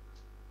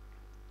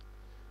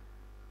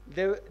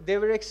 They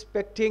were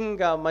expecting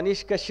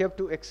Manish Kashyap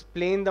to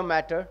explain the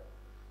matter,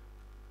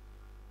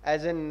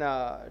 as in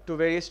to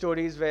various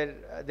stories where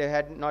there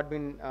had not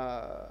been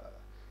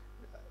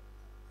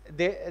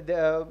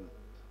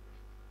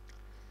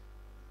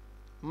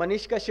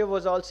Manish Kashyap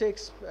was also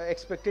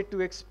expected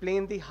to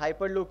explain the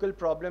hyperlocal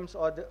problems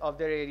of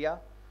their area,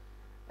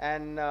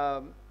 and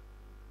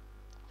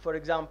for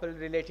example,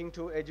 relating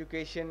to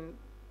education,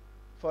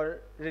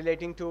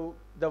 relating to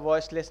the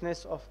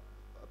voicelessness of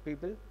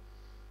people.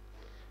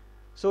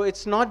 So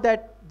it's not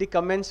that the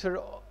comments were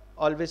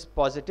always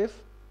positive,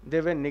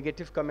 there were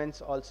negative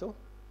comments also.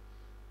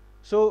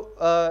 So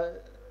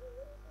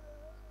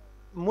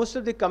most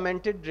of the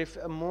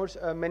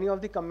many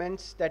of the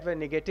comments that were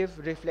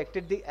negative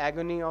reflected the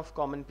agony of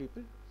common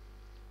people.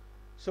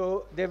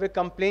 So there were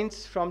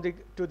complaints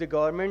to the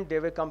government,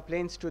 there were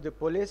complaints to the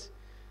police,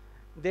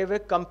 there were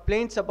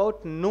complaints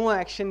about no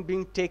action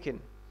being taken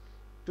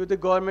to the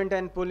government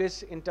and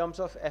police in terms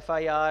of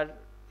FIR,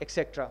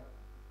 etc.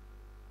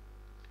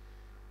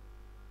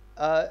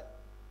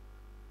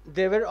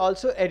 There were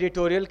also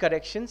editorial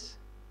corrections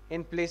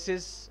in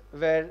places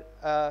where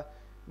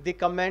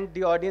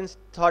the audience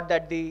thought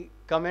that the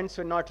comments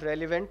were not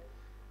relevant.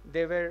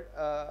 They were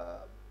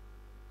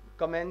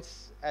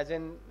comments, as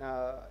in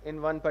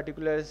one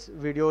particular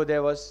video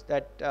there was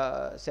that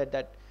said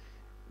that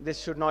this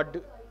should not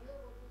do.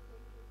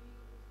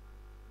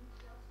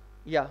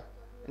 Yeah,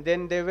 and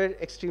then there were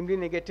extremely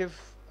negative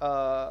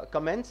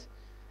comments.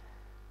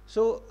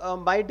 So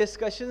my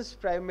discussions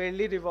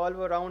primarily revolve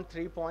around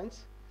 3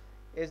 points.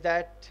 Is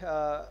that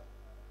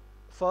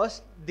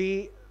first,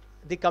 the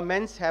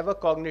comments have a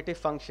cognitive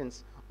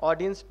functions.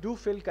 Audience do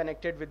feel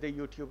connected with the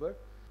YouTuber.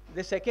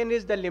 The second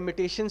is the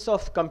limitations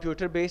of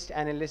computer-based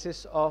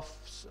analysis of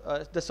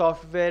the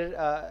software.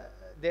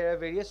 There are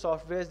various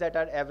softwares that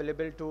are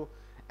available to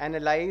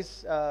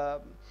analyze,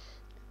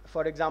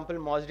 for example,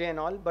 Mosby and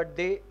all, but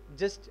they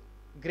just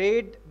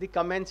grade the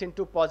comments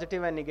into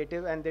positive and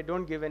negative, and they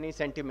don't give any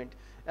sentiment,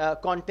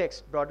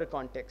 context, broader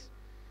context.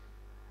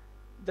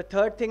 The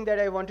third thing that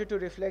I wanted to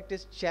reflect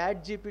is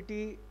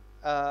ChatGPT,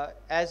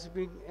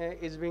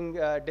 is being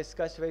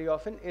discussed very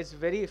often, is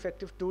very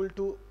effective tool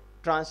to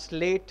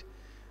translate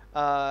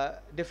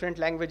different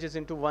languages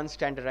into one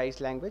standardized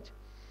language.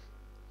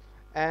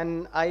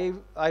 And I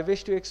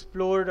wish to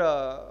explore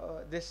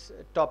this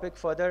topic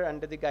further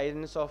under the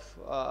guidance of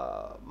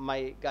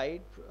my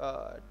guide,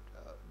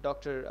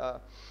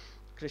 Dr.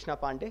 Krishna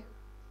Pandey.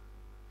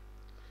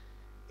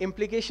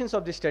 Implications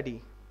of the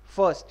study.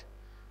 First,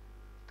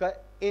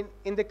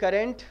 in the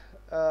current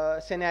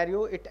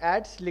scenario, it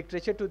adds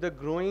literature to the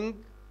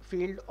growing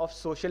field of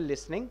social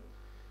listening.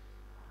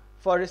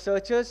 For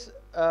researchers,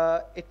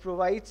 it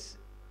provides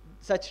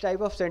such type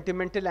of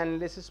sentimental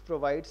analysis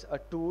provides a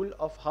tool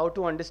of how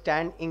to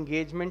understand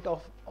engagement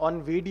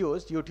on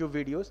videos, YouTube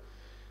videos,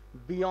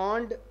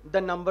 beyond the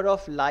number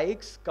of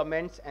likes,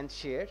 comments, and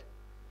share.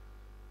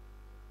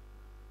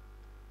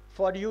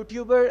 For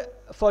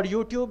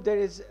YouTube, there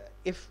is,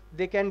 if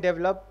they can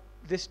develop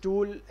this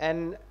tool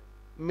and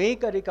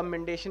make a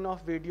recommendation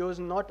of videos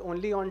not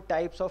only on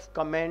types of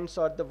comments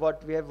or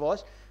what we have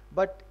watched,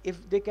 but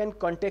if they can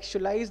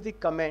contextualize the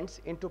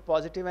comments into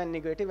positive and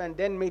negative and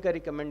then make a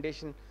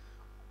recommendation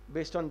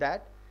based on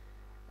that.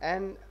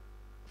 And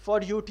for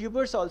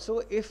YouTubers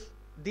also, if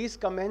these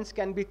comments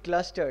can be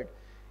clustered,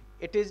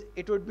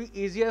 it would be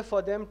easier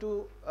for them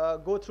to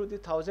go through the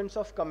thousands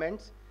of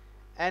comments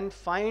and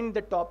find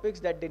the topics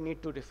that they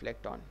need to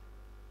reflect on.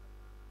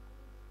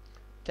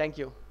 Thank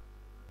you.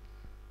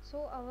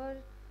 So our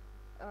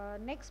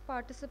next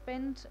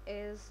participant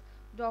is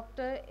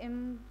Dr.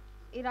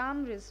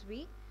 Iram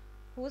Rizvi,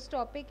 whose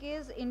topic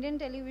is Indian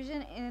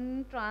television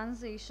in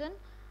transition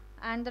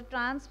and the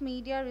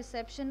transmedia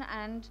reception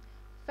and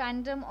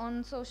fandom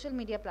on social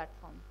media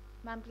platform.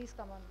 Ma'am, please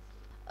come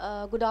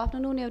on. Good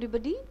afternoon,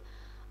 everybody.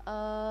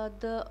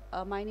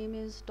 My name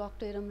is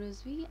Dr. Iram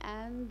Rizvi,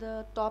 and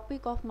the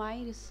topic of my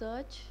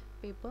research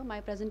paper, my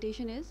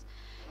presentation is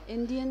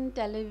Indian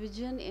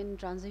television in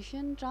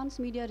transition,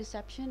 transmedia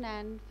reception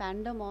and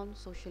fandom on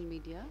social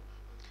media.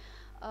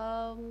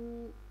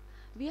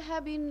 We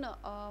have been,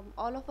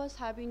 all of us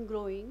have been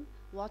growing,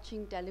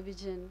 watching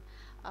television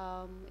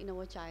in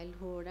our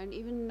childhood, and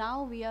even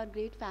now we are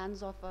great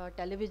fans of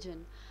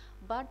television.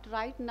 But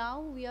right now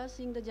we are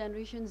seeing the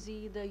Generation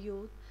Z, the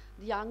youth,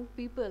 the young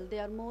people, they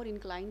are more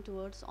inclined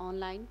towards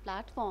online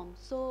platforms.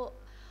 So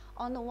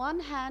on the one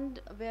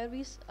hand, where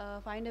we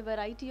find a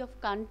variety of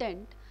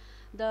content,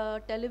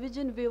 the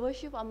television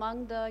viewership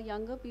among the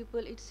younger people,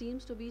 it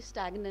seems to be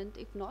stagnant,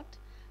 if not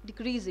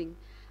decreasing.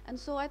 And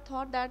so I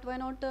thought that why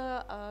not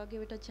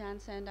give it a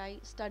chance, and I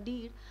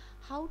studied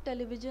how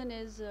television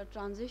is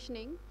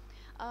transitioning.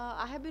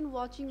 I have been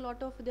watching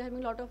there have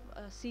been a lot of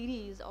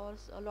series or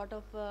a lot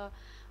of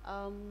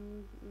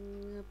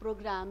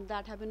programs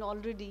that have been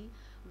already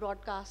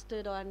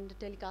broadcasted and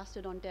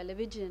telecasted on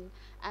television,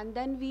 and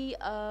then we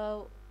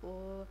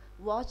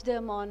watch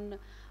them on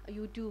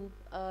YouTube,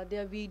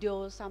 their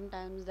videos,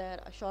 sometimes their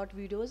short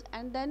videos,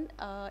 and then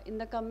in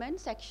the comment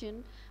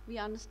section we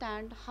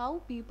understand how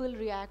people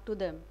react to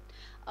them.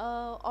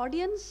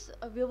 Audience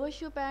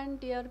viewership and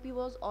TRP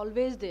was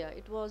always there.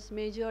 It was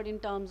measured in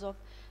terms of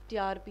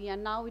TRP,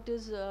 and now it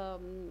is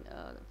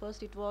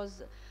first it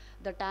was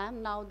the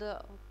TAM, now the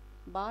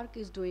BARC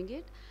is doing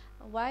it.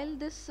 While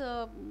this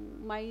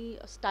my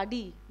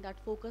study that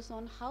focus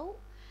on how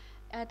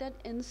at an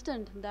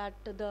instant that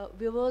the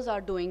viewers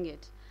are doing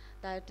it,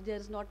 that there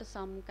is not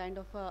some kind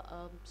of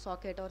a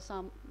socket or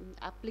some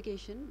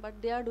application, but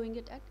they are doing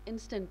it at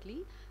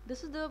instantly.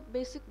 This is the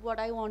basic what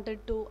I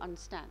wanted to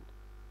understand.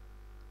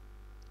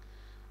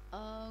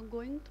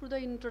 Going through the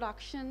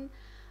introduction,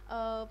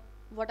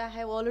 what I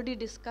have already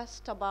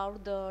discussed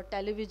about the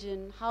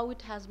television, how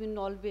it has been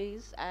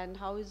always and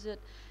how is it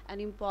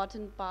an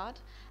important part,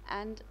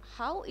 and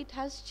how it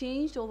has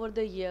changed over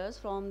the years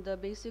from the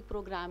basic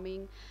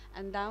programming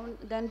and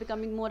then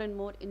becoming more and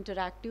more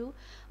interactive.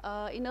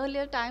 In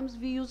earlier times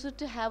we used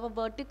to have a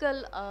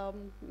vertical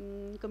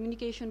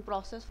communication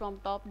process from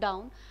top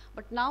down,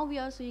 but now we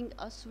are seeing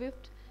a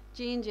swift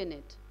change in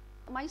it.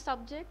 My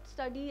subject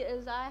study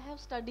is I have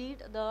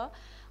studied the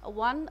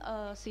one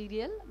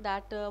serial,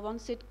 that one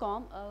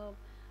sitcom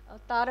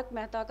Tarak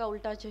Mehta Ka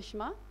Ulta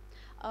Chashma.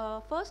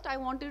 First, I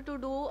wanted to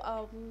do,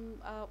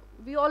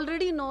 we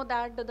already know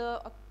that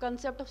the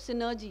concept of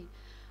synergy,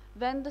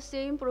 when the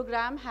same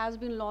program has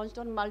been launched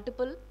on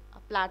multiple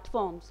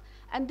platforms.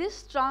 And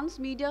this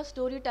transmedia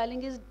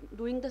storytelling is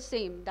doing the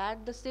same,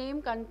 that the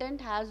same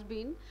content has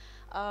been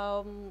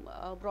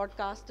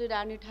broadcasted,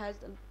 and it has,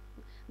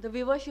 the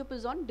viewership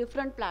is on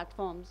different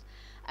platforms.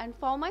 And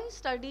for my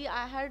study,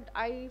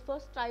 I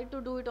first tried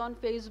to do it on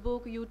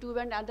Facebook, YouTube,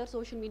 and other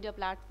social media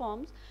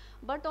platforms.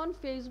 But on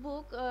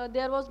Facebook,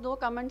 there was no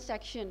comment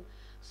section.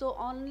 So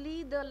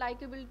only the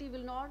likability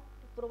will not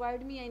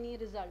provide me any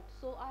result.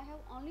 So I have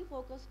only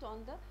focused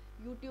on the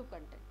YouTube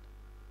content.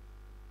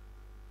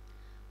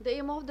 The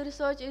aim of the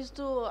research is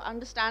to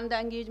understand the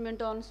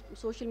engagement on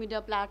social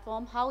media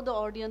platform, how the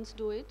audience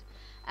do it,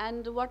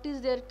 and what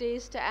is their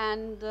taste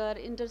and their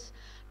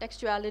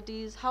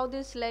intertextualities, how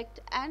they select,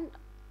 and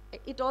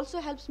it also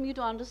helps me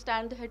to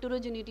understand the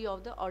heterogeneity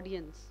of the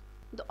audience.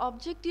 The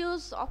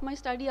objectives of my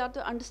study are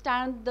to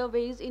understand the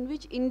ways in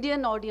which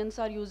Indian audience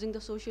are using the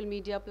social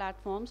media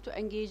platforms to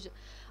engage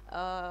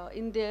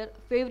in their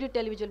favorite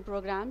television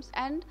programs.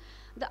 And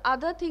the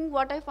other thing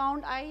what I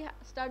found, I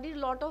studied a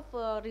lot of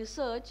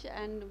research,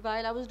 and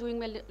while I was doing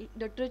my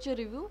literature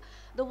review,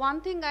 the one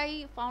thing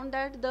I found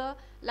that the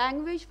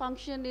language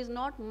function is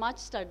not much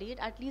studied,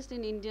 at least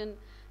in Indian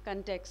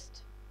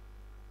context.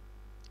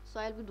 So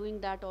I'll be doing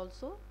that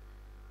also.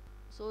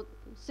 So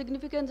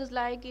significance is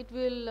like it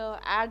will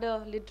add a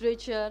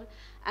literature,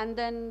 and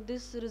then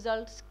this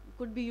results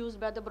could be used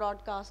by the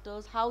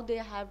broadcasters, how they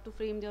have to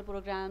frame their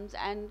programs,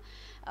 and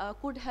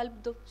could help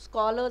the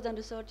scholars and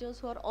researchers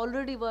who are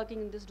already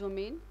working in this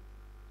domain.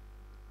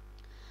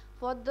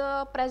 For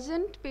the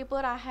present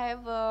paper, I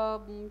have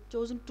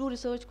chosen 2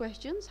 research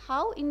questions: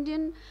 how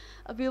Indian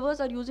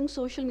viewers are using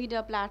social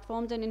media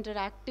platforms and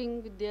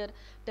interacting with their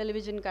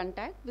television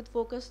content, with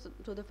focus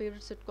to the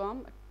favorite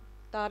sitcom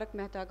Tarak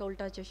Mehta Ka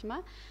Ulta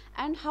Chashma,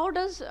 and how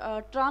does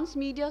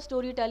transmedia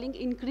storytelling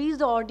increase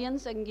the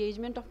audience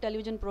engagement of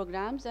television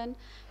programs and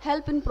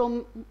help in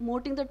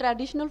promoting the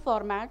traditional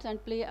formats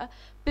and play a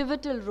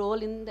pivotal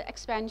role in the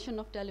expansion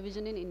of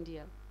television in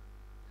India.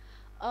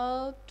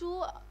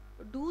 To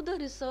do the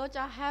research,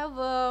 I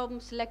have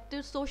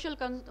selected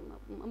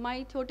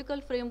my theoretical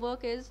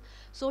framework is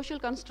social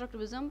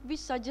constructivism, which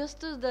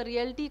suggests the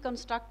reality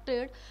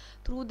constructed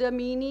through the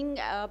meaning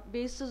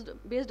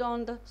based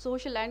on the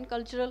social and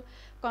cultural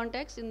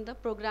context in the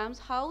programs,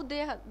 how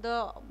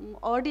the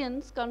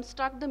audience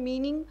construct the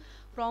meaning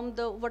from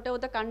the whatever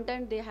the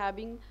content they have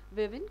been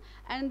woven,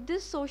 and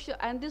this social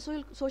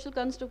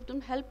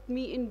constructivism helped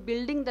me in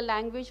building the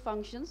language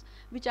functions,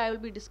 which I will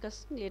be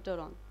discussing later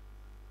on.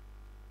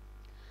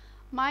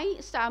 My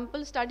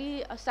sample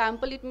study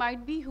sample, it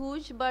might be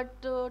huge, but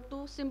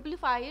to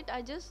simplify it,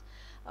 I just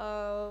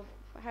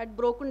had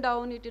broken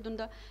down it in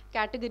the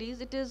categories.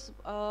 It is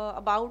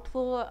about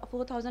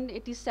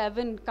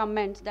 4,087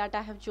 comments that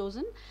I have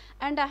chosen,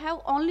 and I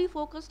have only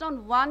focused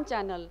on one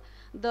channel,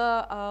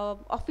 the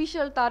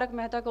official Tarak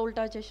Mehta Ka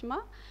Ulta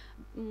Chashma.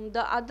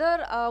 The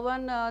other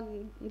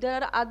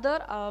there are other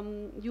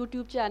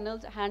YouTube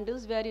channels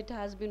handles where it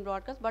has been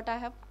broadcast, but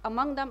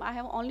among them I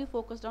have only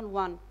focused on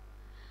one.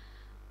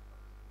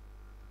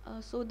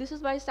 So this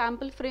is my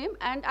sample frame,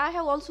 and I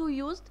have also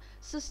used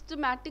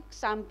systematic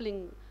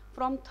sampling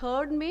from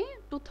 3rd May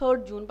to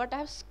 3rd June, but I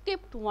have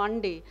skipped one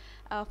day.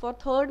 For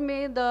 3rd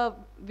May, the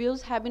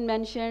views have been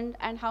mentioned,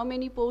 and how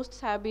many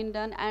posts have been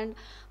done, and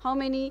how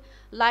many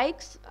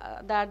likes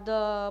that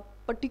the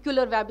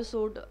particular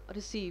webisode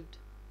received.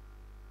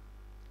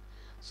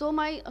 So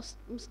my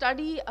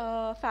study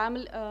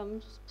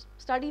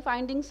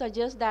findings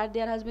suggest that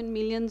there has been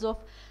millions of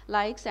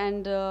likes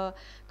and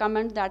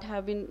comments that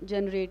have been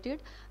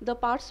generated.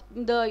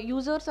 The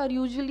users are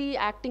usually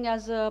acting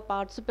as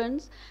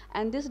participants,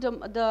 and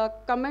the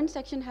comment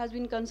section has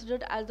been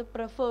considered as the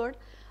preferred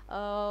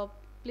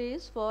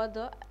place for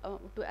the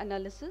to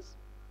analysis.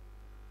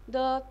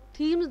 The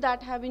themes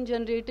that have been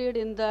generated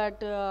in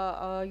that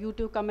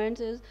YouTube comments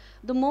is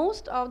the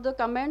most of the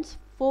comments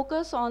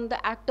focus on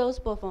the actor's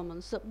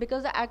performance, so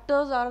because the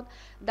actors are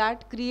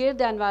that create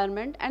the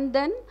environment, and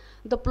then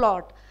the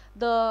plot,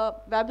 the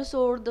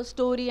webisode, the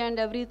story and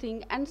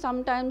everything, and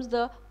sometimes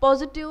the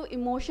positive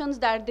emotions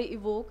that they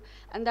evoke,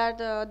 and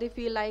that they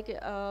feel like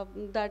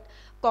that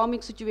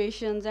comic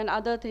situations and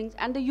other things,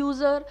 and the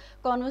user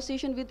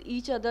conversation with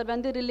each other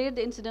when they relate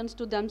the incidents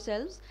to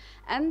themselves,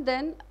 and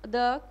then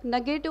the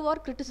negative or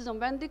criticism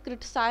when they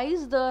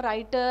criticize the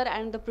writer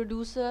and the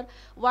producer,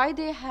 why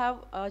they have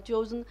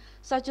chosen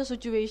such a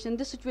situation.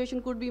 This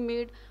situation could be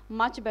made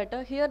much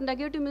better. Here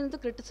negative means the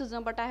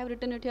criticism, but I have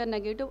written it here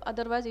negative,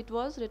 otherwise it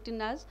was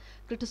written as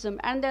criticism.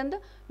 And then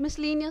the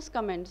miscellaneous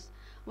comments,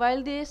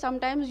 while they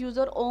sometimes use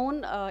their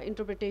own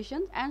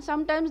interpretations, and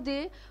sometimes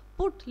they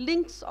put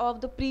links of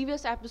the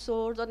previous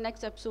episodes or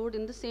next episode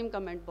in the same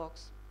comment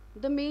box.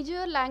 The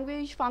major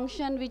language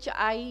function which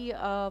I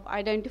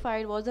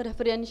identified was the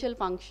referential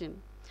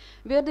function.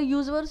 where the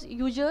users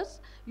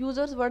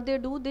what they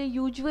do, they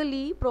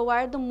usually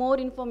provide the more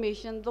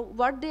information.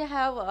 What they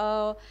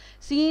have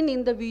seen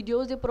in the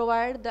videos, they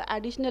provide the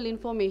additional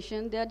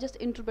information. They are just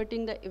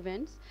interpreting the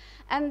events.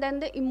 And then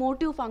the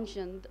emotive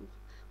function.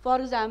 For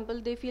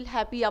example, they feel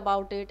happy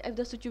about it. If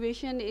the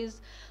situation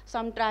is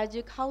some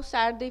tragic, how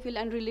sad they feel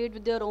and relate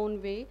with their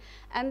own way.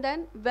 And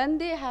then when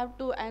they have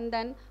to, and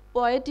then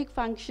poetic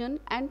function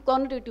and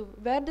connotative,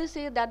 where they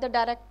say that the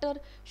director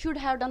should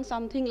have done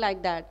something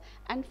like that.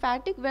 And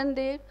fatigue, when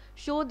they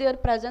show their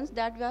presence,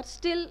 that we are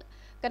still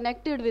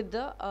connected with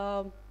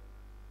the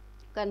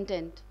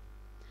content.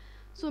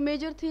 So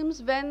major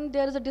themes, when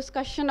there is a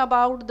discussion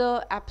about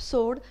the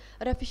episode,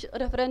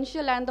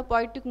 referential and the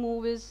poetic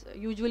move is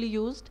usually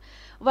used.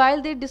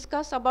 While they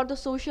discuss about the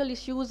social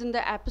issues in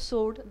the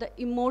episode, the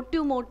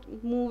emotive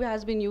move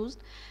has been used.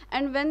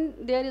 And when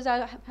there is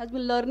has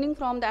been learning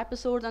from the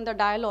episodes and the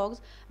dialogues,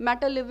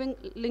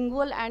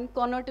 metalingual and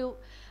connotative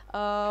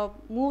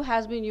move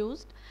has been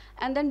used.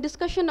 And then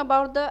discussion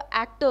about the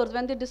actors,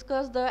 when they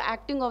discuss the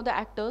acting of the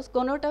actors,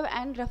 connotative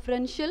and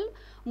referential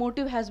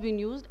motive has been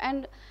used.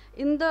 And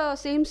in the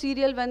same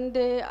serial,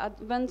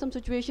 when some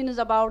situation is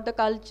about the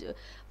culture,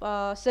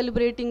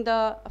 celebrating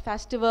the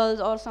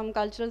festivals or some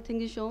cultural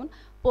thing is shown,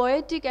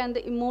 poetic and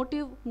the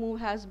emotive move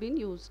has been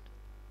used.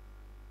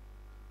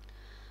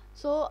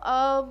 So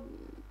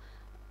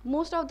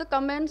most of the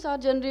comments are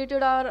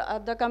generated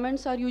the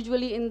comments are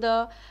usually in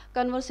the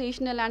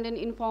conversational and in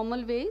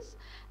informal ways.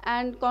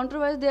 And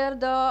controversy there,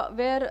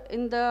 where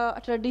in the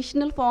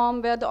traditional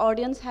form where the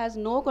audience has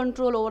no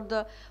control over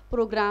the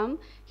program,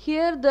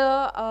 here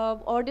the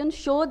audience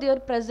show their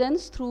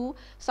presence through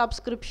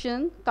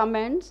subscription,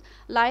 comments,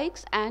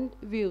 likes and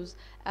views,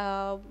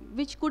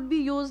 which could be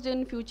used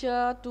in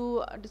future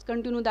to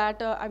discontinue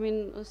that,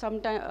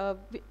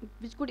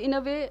 which could in a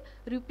way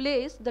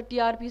replace the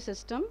TRP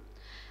system.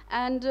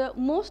 And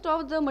most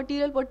of the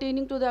material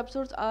pertaining to the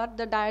episodes are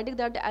the didactic,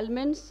 that the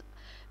elements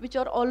which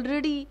are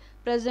already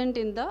present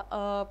in the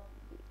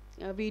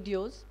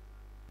videos.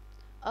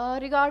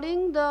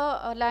 Regarding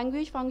the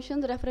language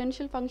functions, the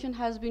referential function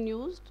has been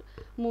used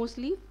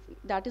mostly,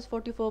 that is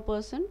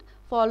 44%,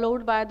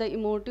 followed by the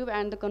emotive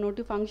and the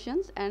connotative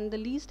functions, and the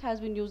least has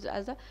been used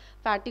as a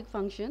fatigue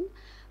function.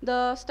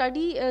 The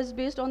study is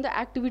based on the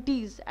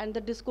activities and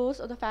the discourse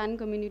of the fan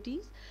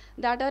communities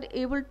that are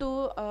able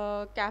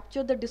to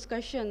capture the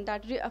discussion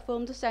that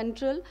reaffirms the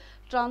central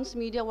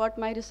transmedia, what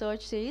my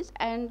research says.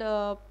 And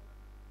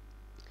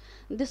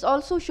this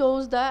also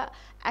shows the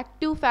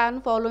active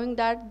fan following,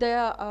 that the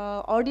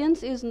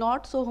audience is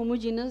not so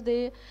homogeneous.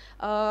 They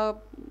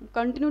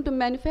continue to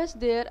manifest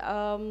their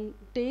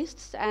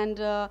tastes, and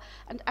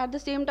at the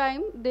same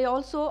time they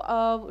also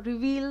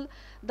reveal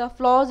the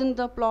flaws in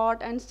the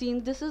plot and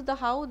scenes. This is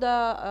how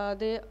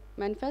they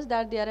manifest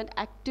that they are an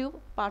active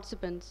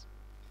participants.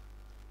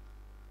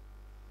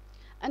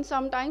 And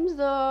sometimes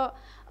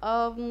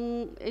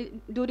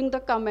during the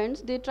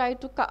comments, they try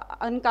to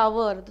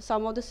uncover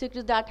some of the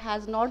secrets that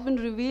has not been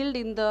revealed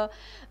in the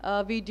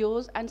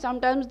videos, and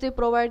sometimes they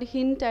provide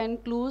hint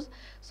and clues.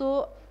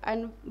 So,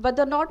 but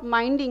they're not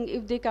minding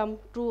if they come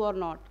true or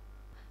not.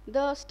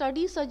 The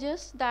study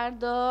suggests that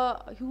the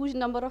huge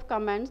number of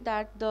comments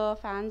that the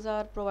fans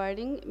are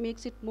providing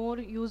makes it more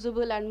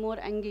usable and more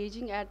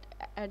engaging.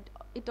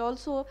 It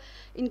also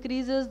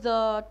increases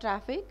the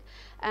traffic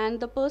and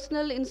the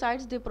personal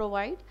insights they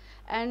provide.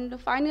 And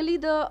finally,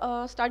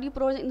 the study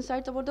provides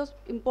insights about the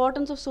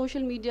importance of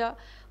social media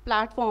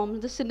platforms,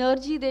 the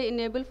synergy they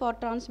enable for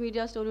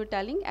transmedia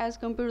storytelling as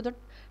compared to the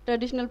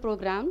traditional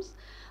programs.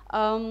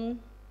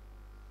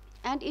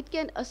 And it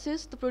can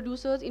assist the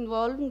producers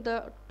involved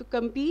to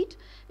compete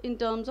in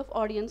terms of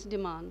audience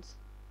demands.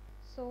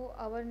 So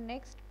our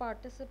next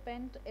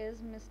participant is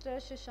Mr.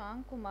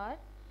 Shashank Kumar,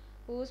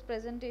 whose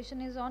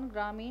presentation is on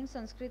ग्रामीण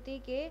संस्कृति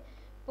के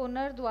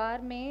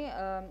पुनर्द्वार में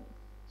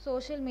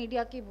social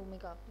media की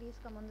भूमिका. Please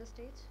come on the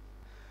stage.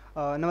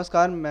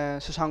 नमस्कार, मैं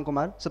शशांक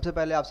कुमार. सबसे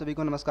पहले आप सभी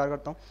को नमस्कार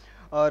करता हूँ.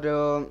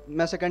 और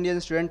मैं सेकेंड ईयर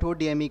स्टूडेंट हूँ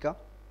DME का.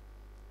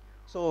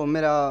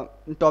 मेरा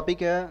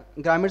टॉपिक है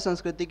ग्रामीण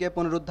संस्कृति के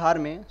पुनरुद्धार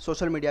में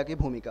सोशल मीडिया की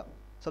भूमिका.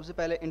 सबसे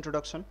पहले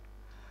इंट्रोडक्शन.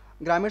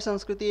 ग्रामीण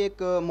संस्कृति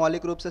एक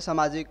मौलिक रूप से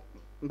सामाजिक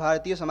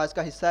भारतीय समाज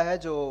का हिस्सा है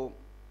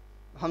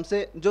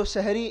जो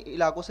शहरी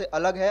इलाकों से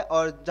अलग है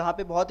और जहाँ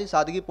पे बहुत ही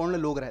सादगीपूर्ण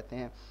लोग रहते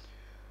हैं,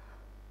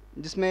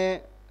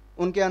 जिसमें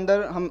उनके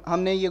अंदर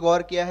हमने ये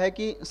गौर किया है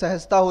कि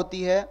सहजता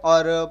होती है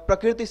और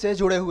प्रकृति से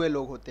जुड़े हुए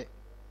लोग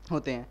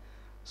होते हैं.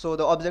 सो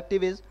द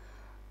ऑब्जेक्टिव इज़,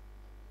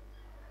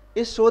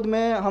 इस शोध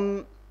में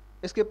हम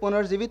इसके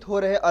पुनर्जीवित हो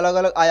रहे अलग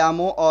अलग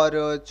आयामों और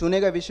चुने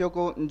गए विषयों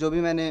को, जो भी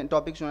मैंने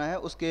टॉपिक चुना है,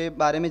 उसके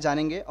बारे में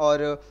जानेंगे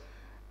और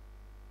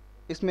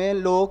इसमें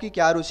लोगों की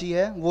क्या रुचि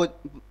है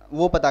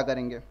वो पता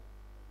करेंगे.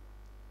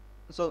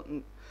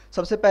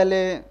 सबसे पहले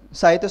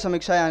साहित्य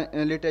समीक्षा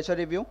या लिटरेचर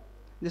रिव्यू,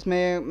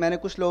 जिसमें मैंने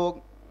कुछ लोगों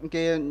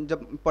के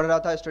जब पढ़ रहा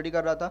था, स्टडी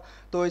कर रहा था,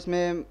 तो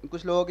इसमें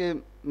कुछ लोगों के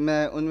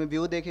मैं उनमें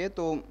व्यू देखे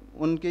तो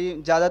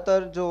उनकी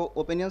ज़्यादातर जो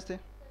ओपिनियंस थे.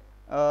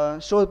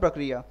 शोध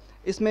प्रक्रिया,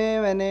 इसमें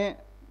मैंने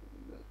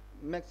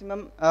मैक्सिमम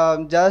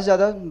ज़्यादा से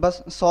ज़्यादा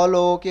बस 100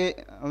 लोगों के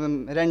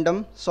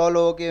रैंडम 100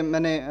 लोगों के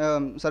मैंने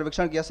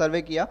सर्वेक्षण किया,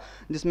 सर्वे किया,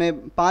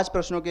 जिसमें 5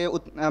 प्रश्नों के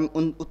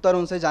उत्तर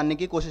उनसे जानने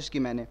की कोशिश की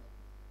मैंने।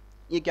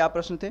 ये क्या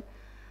प्रश्न थे?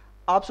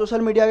 आप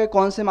सोशल मीडिया के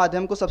कौन से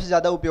माध्यम को सबसे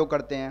ज़्यादा उपयोग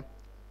करते हैं?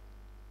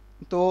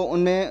 तो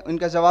उनमें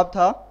उनका जवाब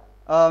था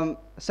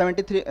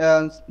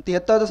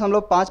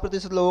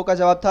 73.5% लोगों का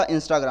जवाब था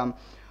इंस्टाग्राम।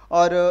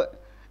 और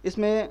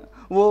इसमें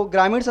वो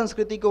ग्रामीण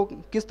संस्कृति को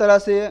किस तरह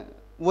से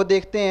वो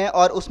देखते हैं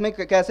और उसमें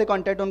कैसे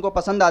कंटेंट उनको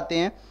पसंद आते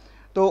हैं,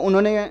 तो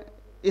उन्होंने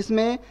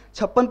इसमें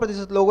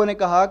 56% लोगों ने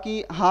कहा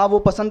कि हाँ वो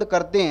पसंद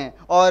करते हैं,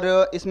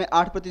 और इसमें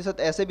 8%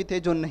 ऐसे भी थे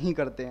जो नहीं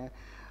करते हैं।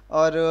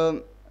 और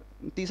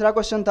तीसरा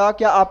क्वेश्चन था,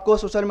 क्या आपको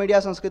सोशल मीडिया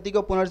संस्कृति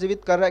को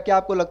पुनर्जीवित कर रहा है? क्या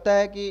आपको लगता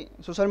है कि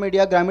सोशल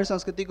मीडिया ग्रामीण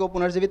संस्कृति को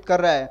पुनर्जीवित कर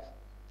रहा है?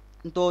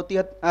 तो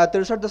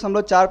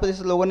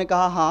 63.4% लोगों ने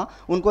कहा हाँ,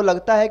 उनको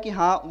लगता है कि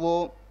हाँ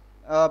वो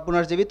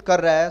पुनर्जीवित कर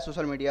रहा है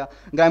सोशल मीडिया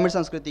ग्रामीण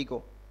संस्कृति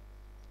को।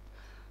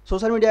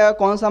 सोशल मीडिया का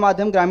कौन सा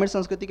माध्यम ग्रामीण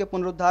संस्कृति के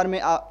पुनरुद्धार में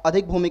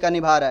अधिक भूमिका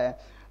निभा रहा है?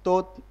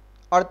 तो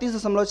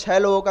 38.6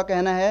 लोगों का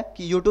कहना है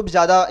कि यूट्यूब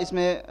ज़्यादा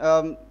इसमें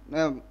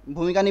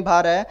भूमिका निभा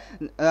रहा है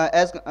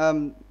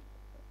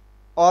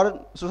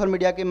और सोशल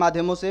मीडिया के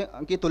माध्यमों से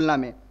की तुलना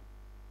में।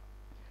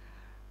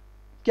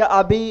 क्या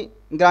आप भी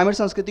ग्रामीण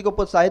संस्कृति को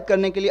प्रोत्साहित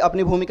करने के लिए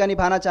अपनी भूमिका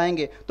निभाना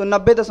चाहेंगे? तो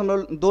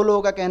 90.2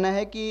 लोगों का कहना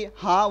है कि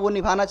हाँ वो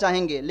निभाना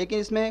चाहेंगे, लेकिन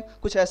इसमें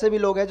कुछ ऐसे भी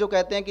लोग हैं जो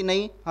कहते हैं कि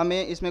नहीं,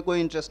 हमें इसमें कोई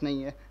इंटरेस्ट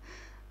नहीं है।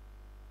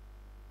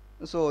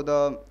 सो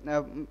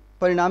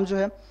परिणाम जो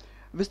है,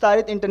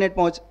 विस्तारित इंटरनेट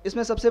पहुंच,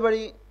 इसमें सबसे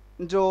बड़ी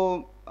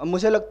जो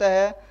मुझे लगता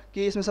है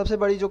कि इसमें सबसे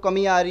बड़ी जो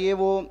कमी आ रही है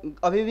वो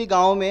अभी भी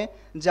गाँव में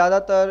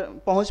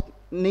ज़्यादातर पहुंच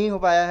नहीं हो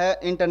पाया है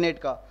इंटरनेट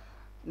का,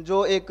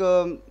 जो एक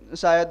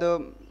शायद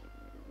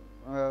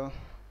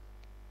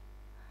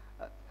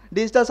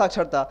डिजिटल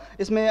साक्षरता,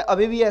 इसमें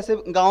अभी भी ऐसे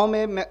गाँव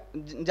में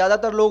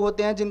ज़्यादातर लोग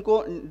होते हैं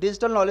जिनको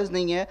डिजिटल नॉलेज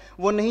नहीं है,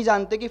 वो नहीं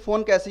जानते कि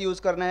फ़ोन कैसे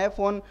यूज़ करना है,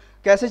 फ़ोन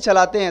कैसे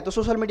चलाते हैं, तो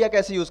सोशल मीडिया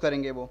कैसे यूज़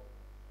करेंगे वो।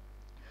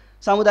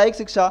 सामुदायिक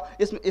शिक्षा,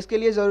 इसके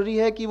लिए ज़रूरी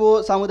है कि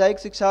वो सामुदायिक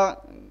शिक्षा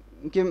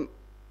के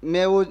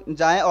में वो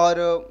जाएं और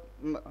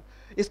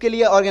इसके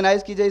लिए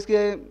ऑर्गेनाइज़ की जाए,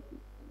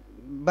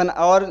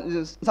 और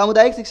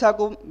सामुदायिक शिक्षा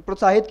को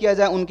प्रोत्साहित किया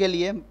जाए उनके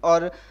लिए।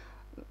 और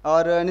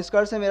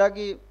निष्कर्ष है मेरा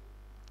कि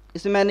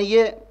इसमें मैंने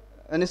ये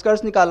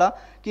निष्कर्ष निकाला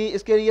कि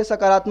इसके लिए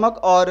सकारात्मक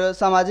और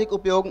सामाजिक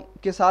उपयोग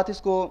के साथ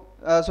इसको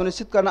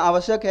सुनिश्चित करना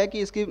आवश्यक है कि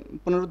इसकी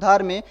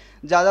पुनरुद्धार में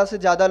ज़्यादा से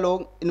ज़्यादा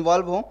लोग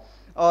इन्वॉल्व हों,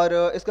 और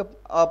इसका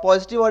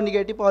पॉजिटिव और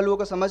निगेटिव पहलुओं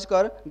को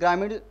समझकर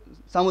ग्रामीण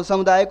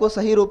समुदाय को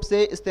सही रूप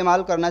से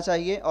इस्तेमाल करना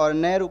चाहिए और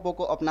नए रूपों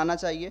को अपनाना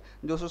चाहिए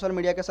जो सोशल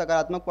मीडिया के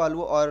सकारात्मक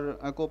पहलुओं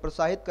और को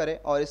प्रोत्साहित करे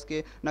और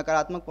इसके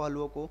नकारात्मक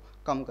पहलुओं को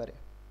कम करे।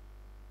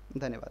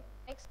 धन्यवाद।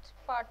 Next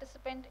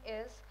participant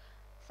is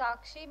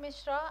Sakshi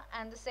Mishra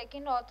and the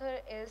second author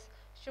is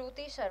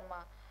Shruti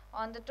Sharma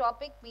on the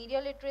topic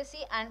media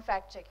literacy and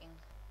fact checking.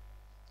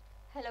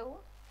 Hello,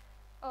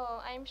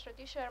 I am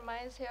Shruti Sharma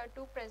is here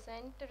to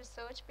present a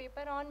research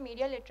paper on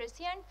media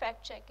literacy and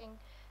fact checking.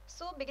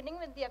 So beginning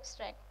with the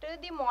abstract,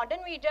 the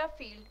modern media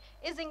field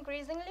is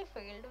increasingly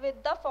filled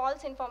with the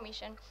false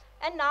information,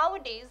 and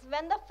nowadays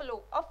when the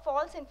flow of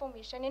false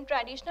information in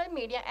traditional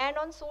media and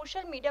on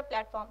social media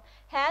platform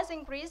has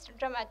increased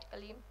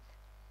dramatically.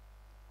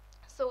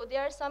 So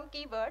there are some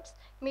keywords: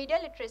 media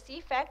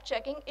literacy, fact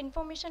checking,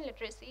 information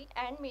literacy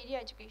and media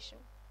education.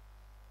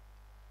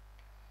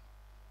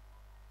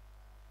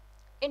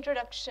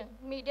 Introduction: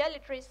 media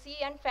literacy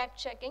and fact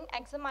checking,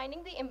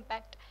 examining the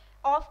impact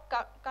of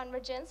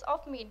convergence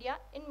of media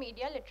in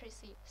media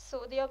literacy. So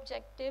the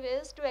objective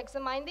is to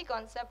examine the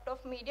concept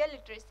of media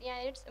literacy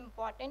and its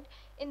importance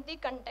in the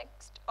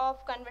context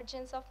of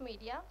convergence of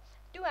media,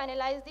 to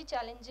analyze the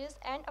challenges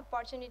and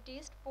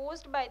opportunities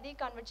posed by the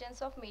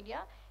convergence of media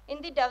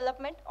in the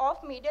development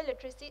of media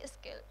literacy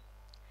skill,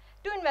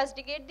 to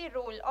investigate the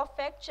role of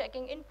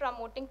fact-checking in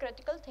promoting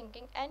critical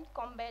thinking and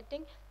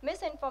combating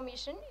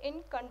misinformation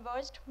in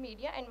converged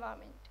media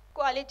environment.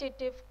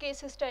 Qualitative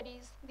case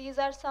studies. These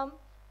are some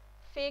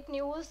fake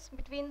news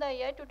between the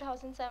year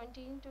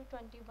 2017 to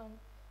 21.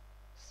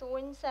 So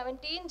in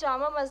 17,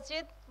 Jama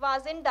Masjid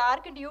was in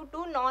dark due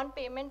to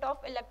non-payment of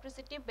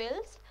electricity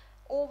bills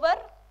over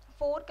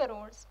 4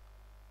 crores.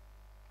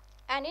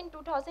 And in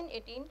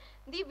 2018,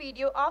 the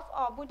video of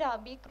Abu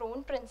Dhabi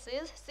Crown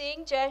Princess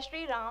saying Jai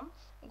Shri Ram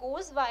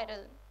goes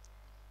viral.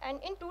 And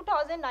in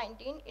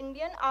 2019,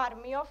 Indian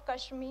Army of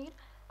Kashmir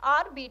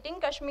are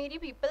beating Kashmiri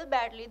people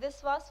badly.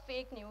 This was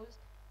fake news.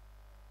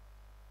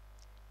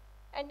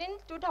 And in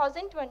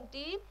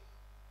 2020,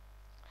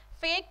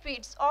 fake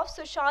tweets of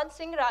Sushant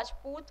Singh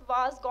Rajput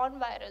was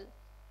gone viral.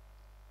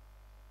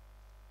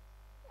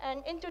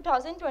 And in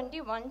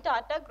 2021,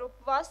 Tata Group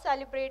was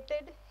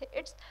celebrated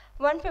its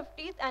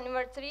 150th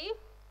anniversary,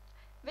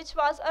 which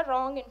was a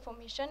wrong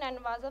information and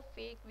was a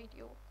fake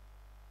video.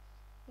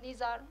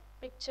 These are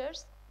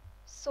pictures.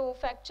 So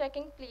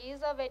fact-checking plays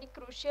a very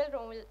crucial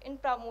role in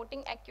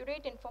promoting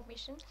accurate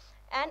information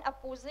and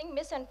opposing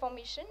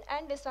misinformation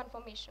and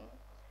disinformation.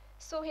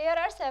 So here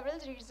are several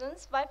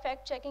reasons why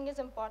fact-checking is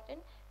important: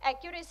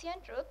 accuracy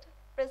and truth,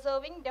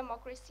 preserving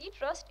democracy,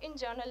 trust in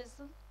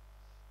journalism.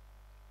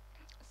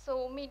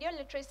 So media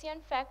literacy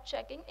and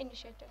fact-checking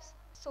initiatives.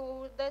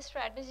 So the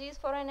strategies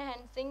for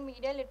enhancing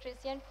media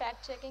literacy and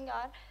fact-checking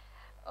are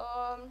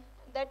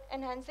that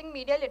enhancing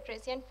media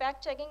literacy and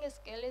fact-checking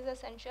skill is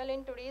essential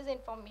in today's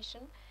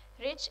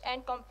information-rich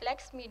and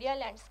complex media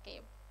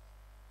landscape.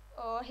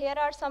 Here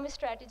are some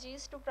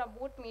strategies to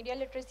promote media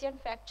literacy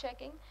and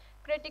fact-checking: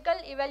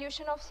 critical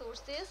evaluation of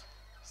sources,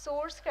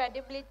 source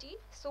credibility,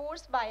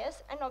 source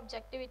bias and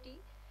objectivity,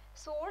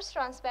 source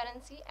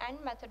transparency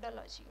and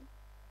methodology.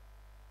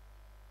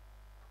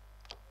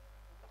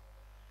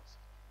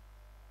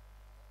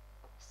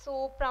 So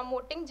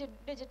promoting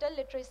digital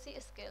literacy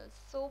skills.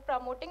 So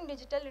promoting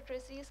digital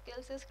literacy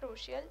skills is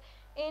crucial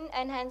in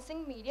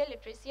enhancing media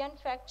literacy and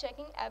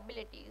fact-checking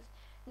abilities.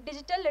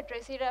 Digital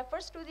literacy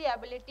refers to the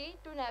ability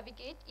to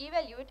navigate,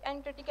 evaluate,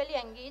 and critically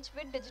engage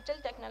with digital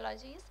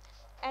technologies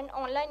and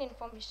online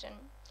information.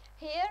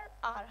 Here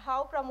are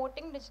how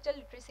promoting digital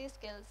literacy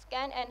skills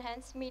can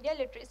enhance media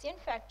literacy and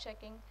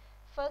fact-checking.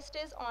 First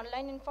is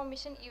online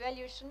information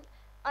evaluation.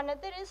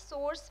 Another is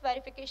source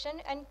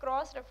verification and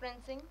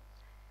cross-referencing.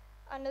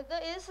 Another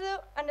is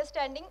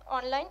understanding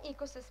online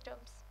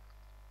ecosystems.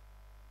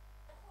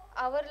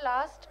 Our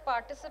last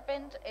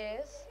participant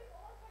is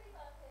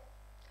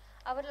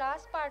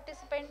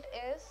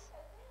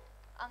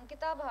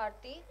Ankita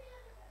Bharti,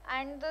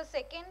 and the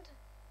second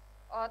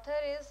author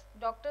is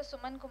Dr.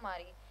 Suman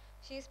Kumari.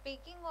 She is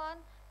speaking on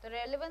the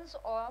relevance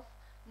of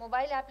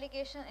mobile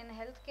application in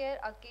healthcare,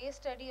 a case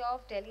study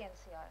of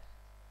Delhi-NCR.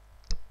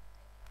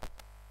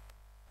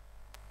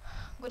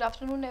 Good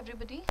afternoon,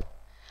 everybody.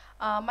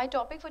 My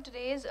topic for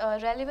today is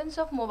relevance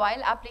of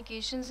mobile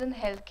applications in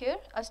healthcare,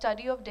 a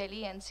study of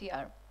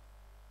Delhi-NCR.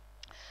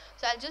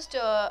 So I'll just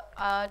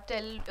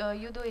tell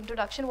you the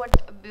introduction.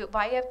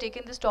 Why I've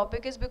taken this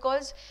topic is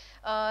because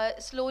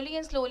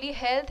slowly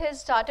health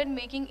has started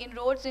making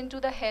inroads into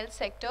the health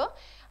sector.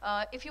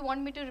 If you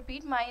want me to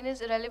repeat, mine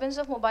is relevance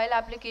of mobile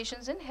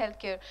applications in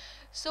healthcare.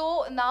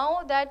 So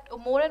now that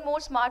more and more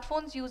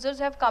smartphones users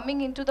have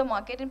coming into the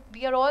market, and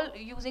we are all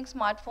using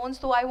smartphones,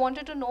 so I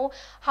wanted to know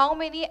how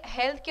many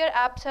healthcare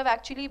apps have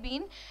actually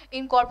been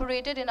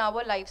incorporated in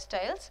our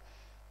lifestyles.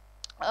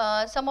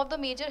 Some of the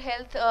major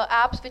health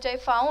apps which I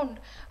found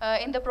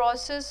in the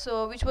process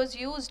which was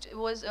used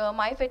was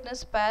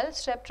MyFitnessPal,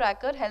 Step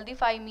Tracker,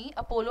 Healthify Me,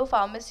 Apollo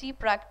Pharmacy,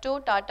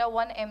 Practo, Tata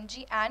One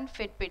MG and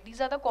Fitbit.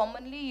 These are the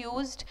commonly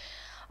used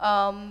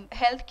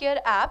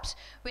healthcare apps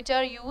which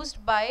are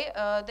used by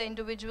the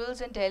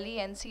individuals in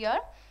Delhi-NCR.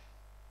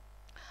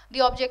 The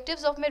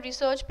objectives of my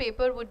research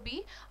paper would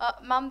be,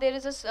 ma'am, there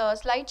is a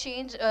slight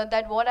change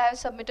that what I have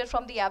submitted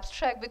from the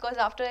abstract, because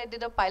after I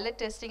did a pilot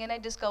testing and I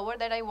discovered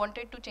that I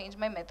wanted to change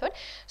my method.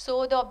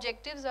 So the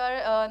objectives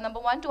are, number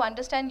one, to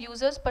understand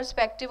users'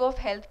 perspective of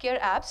healthcare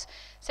apps.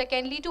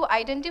 Secondly, to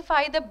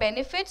identify the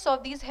benefits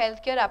of these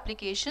healthcare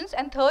applications.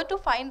 And third, to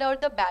find out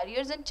the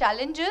barriers and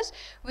challenges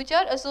which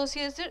are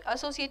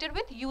associated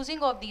with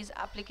using of these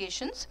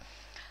applications.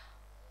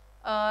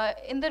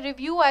 In the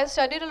review, I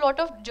studied a lot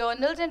of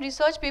journals and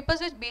research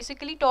papers which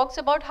basically talks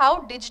about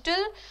how digital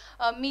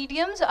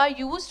mediums are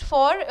used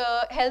for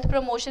health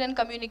promotion and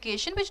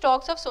communication, which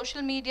talks of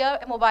social media,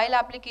 mobile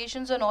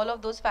applications and all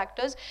of those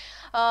factors.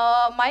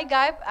 My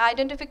gap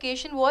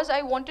identification was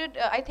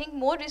I think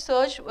more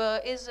research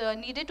is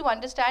needed to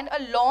understand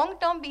a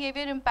long-term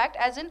behavior impact,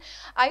 as in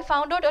I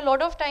found out a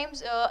lot of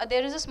times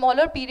there is a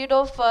smaller period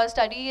of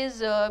study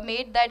is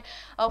made that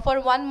for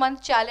 1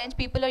 month challenge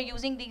people are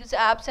using these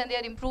apps and they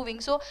are improving.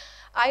 So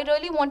I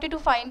really wanted to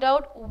find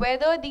out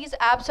whether these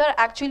apps are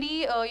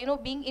actually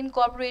being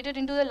incorporated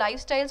into the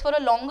lifestyles for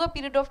a longer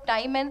period of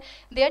time and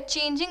they are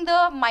changing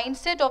the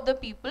mindset of the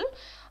people.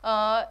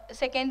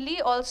 Secondly,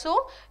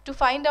 also to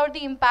find out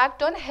the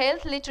impact on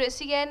health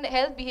literacy and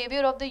health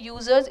behavior of the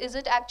users. Is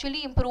it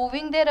actually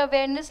improving their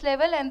awareness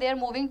level and they are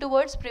moving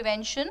towards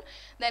prevention,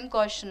 then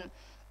caution.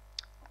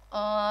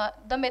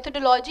 The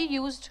methodology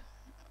used.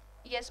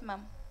 Yes,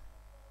 ma'am.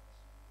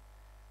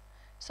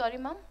 Sorry,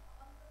 ma'am.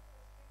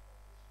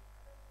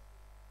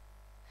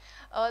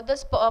 The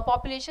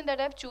population that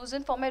I've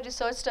chosen for my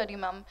research study,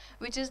 ma'am,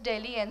 which is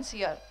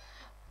Delhi-NCR.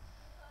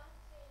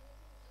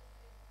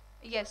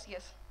 Yes,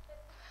 yes.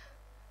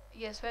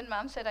 Yes, when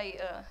ma'am said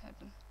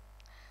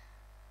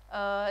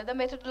the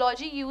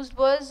methodology used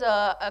was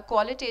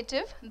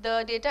qualitative.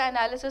 The data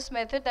analysis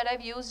method that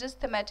I've used is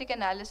thematic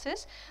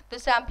analysis. The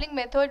sampling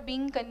method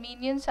being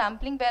convenience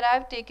sampling, where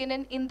I've taken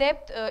an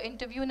in-depth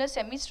interview in a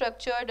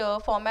semi-structured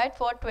format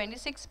for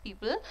 26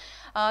 people.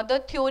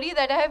 The theory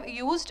that I have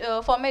used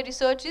for my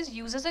research is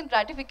users and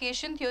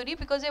gratification theory,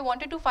 because I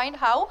wanted to find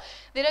how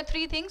there are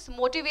 3 things: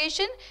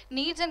 motivation,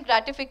 needs and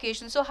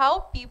gratification. So how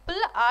people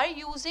are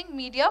using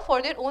media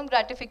for their own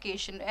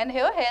gratification, and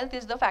here health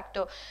is the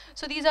factor.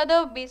 So these are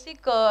the basic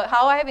basic,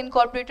 how I have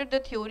incorporated the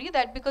theory,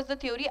 that because the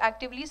theory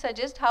actively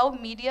suggests how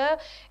media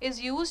is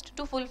used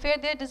to fulfill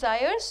their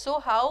desires, so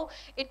how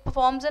it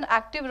performs an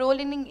active role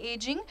in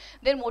engaging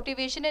their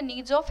motivation and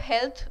needs of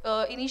health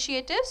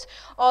initiatives.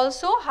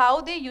 Also,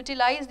 how they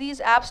utilize these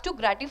apps to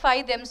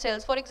gratify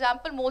themselves. For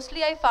example,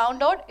 mostly I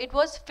found out it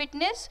was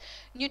fitness,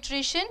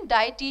 nutrition,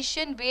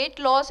 dietitian, weight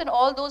loss, and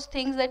all those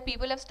things that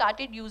people have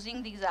started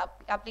using these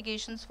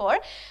applications for.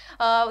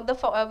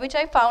 Which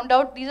I found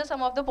out, these are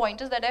some of the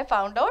pointers that I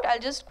found out. I'll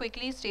just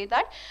quickly state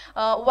that.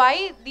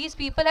 Why these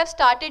people have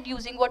started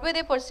using, what were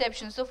their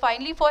perceptions? So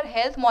finally, for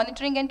health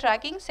monitoring and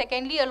tracking.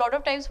 Secondly, a lot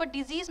of times for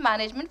disease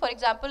management, for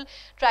example,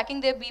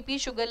 tracking their BP,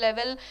 sugar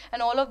level,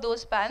 and all of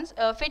those plans.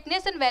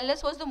 Fitness and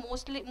wellness was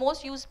the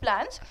most used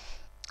plans.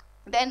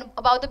 Then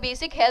about the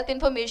basic health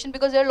information,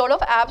 because there are a lot of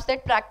apps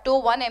that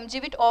Practo,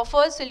 1mg, which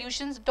offers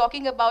solutions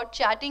talking about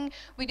chatting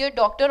with your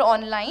doctor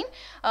online.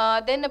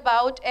 Then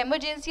about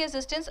emergency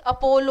assistance,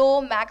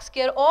 Apollo,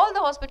 MaxCare, all the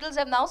hospitals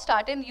have now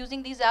started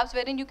using these apps,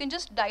 wherein you can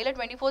just dial a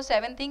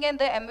 24/7 thing and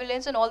the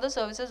ambulance and all the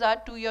services are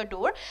to your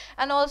door.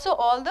 And also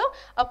all the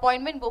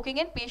appointment booking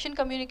and patient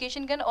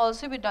communication can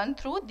also be done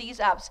through these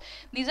apps.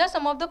 These are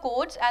some of the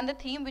codes and the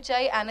theme which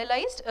I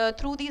analyzed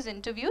through these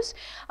interviews.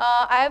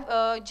 I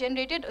have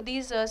generated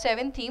these 7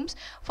 themes.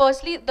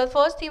 Firstly, the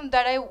first theme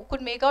that I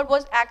could make out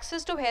was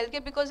access to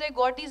healthcare, because I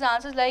got these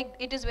answers like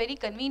it is very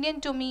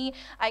convenient to me,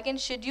 I can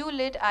schedule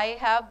it,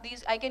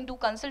 I can do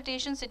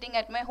consultations sitting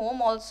at my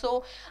home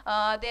also.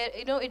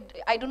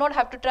 I do not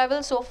have to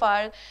travel so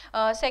far.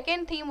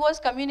 Second theme was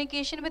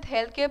communication with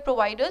healthcare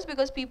providers,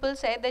 because people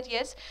said that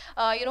yes,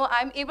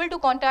 I'm able to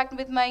contact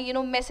with my,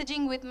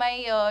 messaging with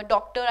my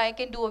doctor, I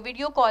can do a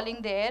video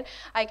calling there,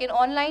 I can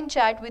online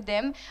chat with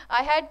them.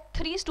 I had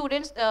 3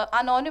 students,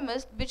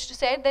 anonymous, which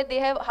said that they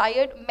have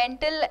hired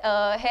mental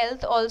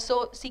health also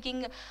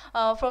seeking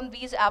from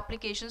these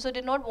applications, so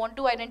did not want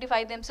to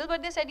identify themselves,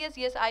 but they said yes,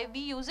 we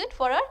use it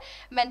for our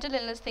mental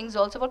illness things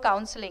also, for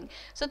counseling.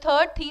 So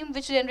third theme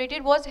which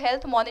generated was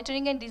health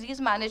monitoring and disease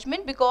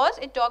management, because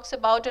it talks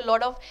about a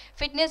lot of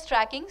fitness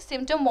tracking,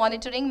 symptom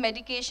monitoring,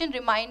 medication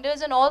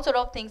reminders, and all sort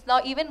of things. Now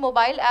even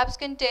mobile apps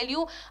can tell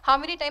you how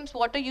many times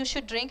water you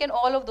should drink and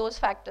all of those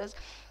factors.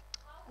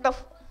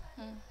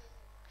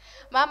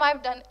 Ma'am,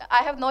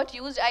 I have not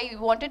used, I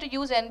wanted to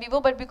use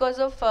NVivo, but because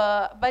of,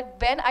 but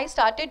when I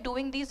started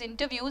doing these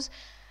interviews,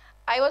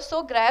 I was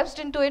so grasped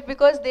into it,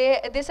 because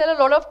they said a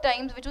lot of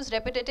times, which was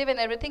repetitive and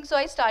everything, so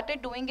I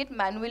started doing it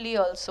manually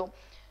also.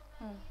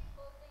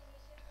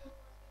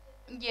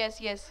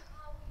 Yes.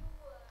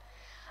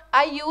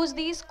 I use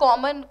these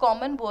common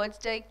words,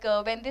 like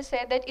when they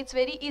say that it's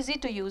very easy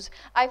to use.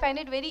 I find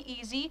it very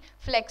easy,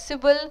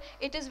 flexible,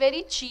 it is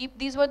very cheap.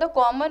 These were the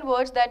common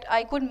words that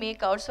I could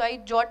make out. So I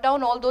jot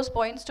down all those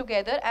points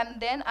together, and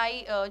then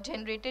I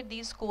generated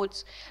these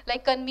codes.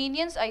 Like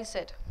convenience, I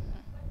said.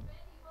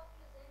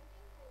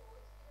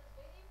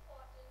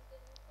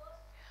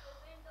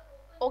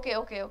 Okay.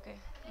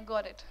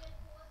 Got it.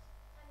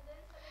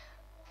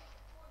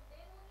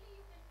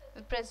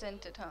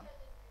 Present it, huh?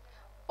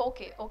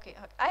 Okay.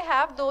 I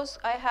have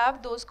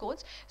those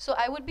codes, so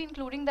I would be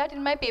including that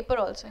in my paper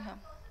also.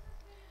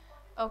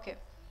 Yeah. Okay.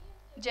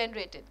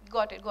 Generated.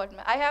 Got it.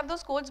 I have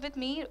those codes with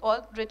me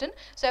all written,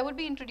 so I would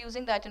be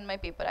introducing that in my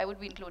paper. I would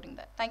be including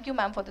that. Thank you,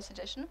 ma'am, for the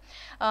suggestion.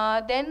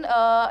 Then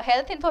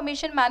health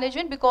information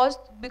management,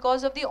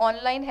 because of the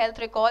online health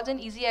records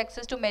and easy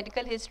access to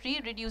medical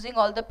history, reducing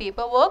all the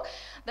paperwork.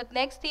 The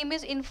next theme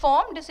is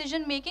informed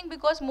decision making,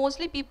 because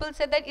mostly people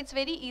said that it's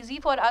very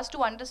easy for us to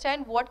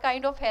understand what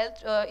kind of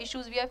health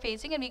issues we are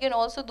facing, and we can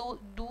also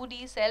do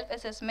the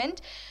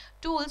self-assessment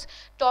tools.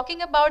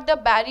 Talking about the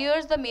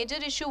barriers, the major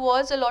issue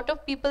was a lot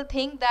of people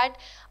think that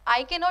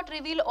I cannot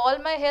reveal all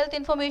my health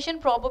information.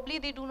 Probably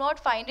they do not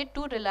find it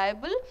too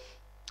reliable.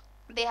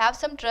 They have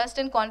some trust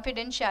and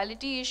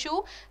confidentiality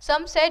issue.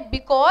 Some said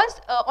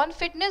because on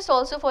fitness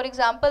also, for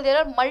example, there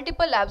are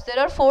multiple apps. There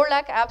are 4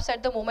 lakh apps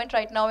at the moment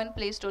right now in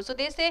Play Store. So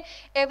they say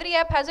every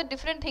app has a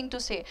different thing to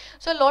say.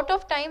 So a lot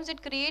of times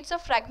it creates a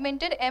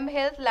fragmented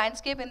M-health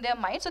landscape in their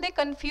mind. So they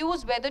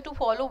confuse whether to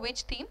follow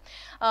which theme.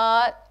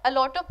 A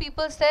lot of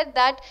people said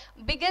that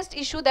biggest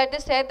issue that they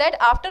said that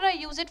after I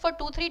use it for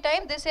 2-3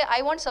 times, they say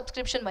I want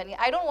subscription money.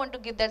 I don't want to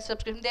give that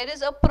subscription. There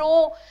is a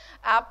pro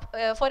app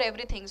for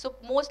everything. So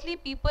mostly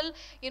people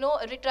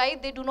retrieve,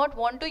 they do not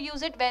want to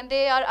use it. When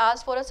they are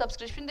asked for a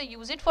subscription, they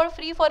use it for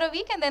free for a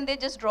week and then they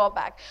just draw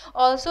back.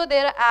 Also,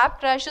 their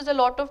app crashes a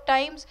lot of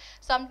times.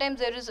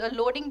 Sometimes there is a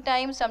loading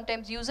time,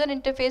 sometimes user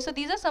interface. So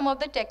these are some of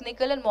the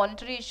technical and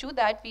monetary issues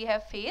that we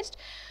have faced.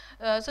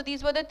 So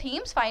these were the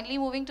themes. Finally,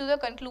 moving to the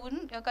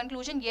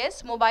conclusion,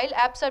 yes, mobile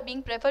apps are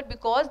being preferred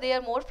because they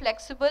are more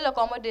flexible,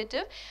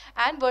 accommodative,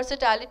 and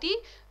versatility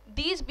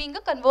these being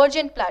a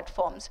convergent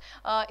platforms.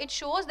 It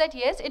shows that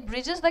yes, it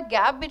bridges the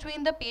gap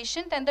between the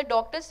patient and the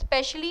doctor,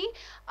 especially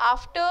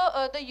after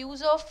the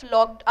use of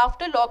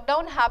after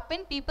lockdown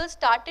happened, people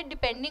started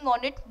depending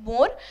on it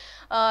more,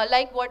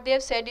 like what they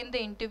have said in the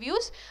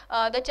interviews.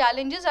 The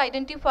challenges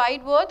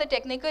identified were the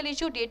technical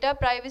issue, data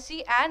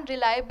privacy and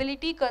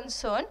reliability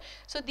concern.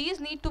 So these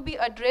need to be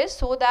addressed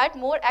so that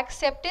more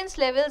acceptance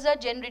levels are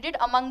generated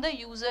among the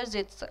users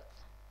itself.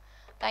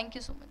 Thank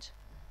you so much.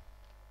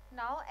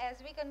 Now, as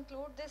we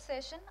conclude this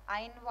session,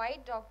 I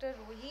invite Dr.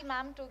 Ruhi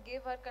ma'am to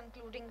give her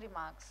concluding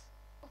remarks.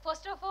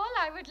 First of all,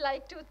 I would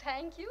like to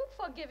thank you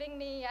for giving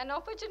me an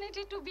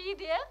opportunity to be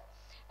there.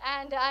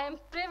 And I am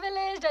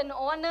privileged and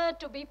honored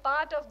to be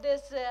part of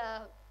this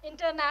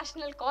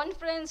international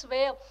conference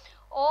where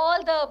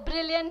all the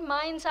brilliant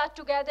minds are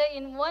together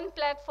in one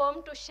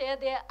platform to share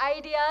their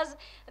ideas,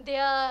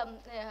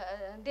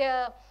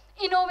 their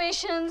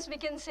innovations, we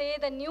can say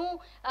the new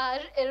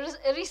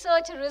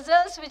research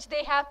results which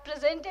they have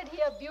presented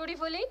here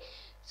beautifully.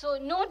 So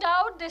no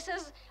doubt this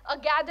is a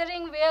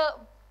gathering where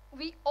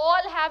we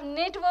all have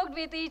networked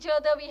with each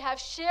other, we have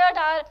shared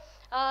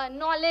our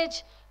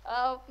knowledge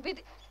with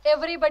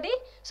everybody.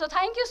 So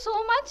thank you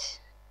so much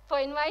for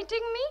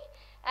inviting me,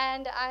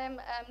 and I'm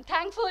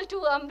thankful to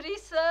Amrish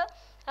sir,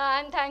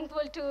 I'm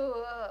thankful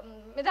to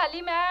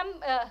Midhali ma'am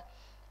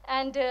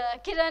and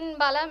Kiran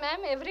Bala ma'am,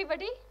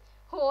 everybody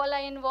who all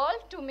are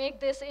involved to make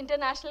this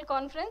international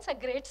conference a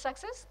great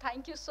success.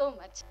 Thank you so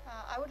much.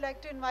 I would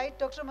like to invite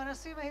Dr.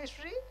 Manasvi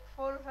Maheshwari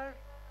for her,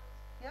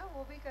 yeah,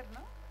 wo bhi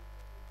karna.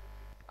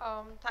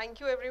 Thank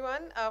you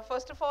everyone.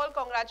 First of all,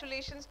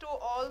 congratulations to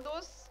all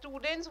those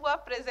students who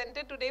have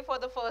presented today for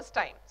the first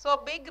time. So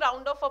a big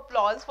round of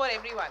applause for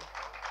everyone.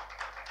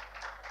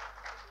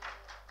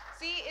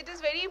 See, it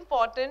is very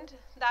important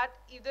that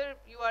either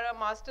you are a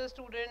master's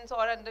student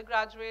or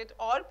undergraduate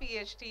or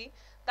PhD,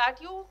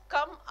 that you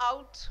come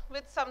out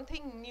with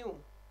something new.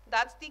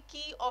 That's the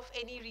key of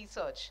any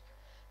research.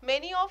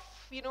 Many of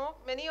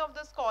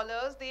the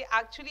scholars, they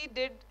actually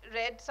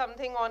read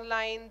something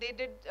online, they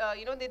did,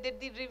 they did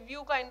the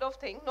review kind of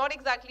thing, not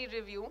exactly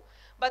review,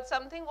 but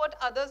something what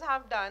others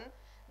have done.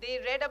 They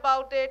read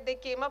about it, they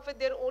came up with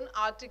their own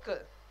article.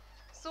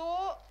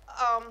 So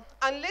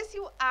unless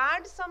you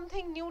add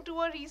something new to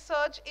a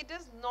research, it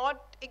is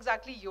not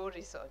exactly your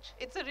research.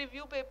 It's a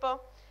review paper,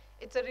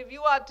 it's a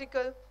review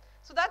article.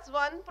 So that's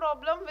one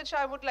problem which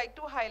I would like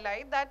to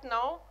highlight, that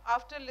now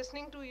after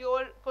listening to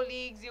your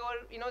colleagues,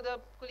 the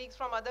colleagues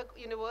from other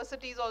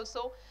universities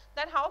also,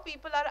 that how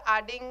people are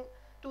adding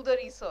to the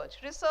research.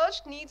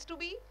 Research needs to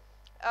be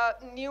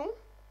new.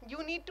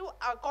 You need to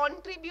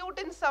contribute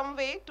in some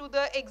way to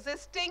the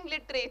existing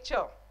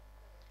literature.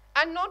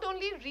 And not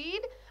only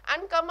read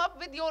and come up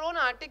with your own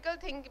article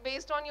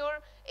based on your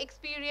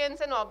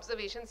experience and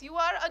observations. You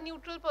are a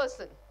neutral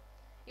person.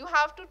 You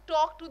have to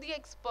talk to the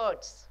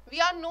experts.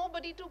 We are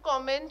nobody to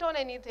comment on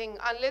anything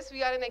unless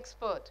we are an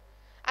expert.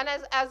 And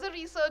as a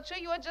researcher,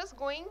 you are just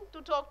going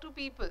to talk to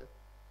people.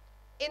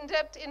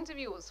 In-depth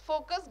interviews,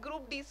 focus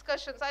group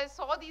discussions. I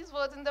saw these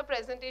words in the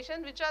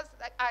presentation, which are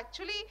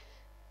actually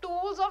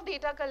tools of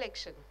data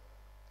collection.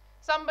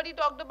 Somebody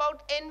talked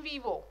about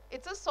NVivo.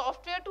 It's a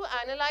software to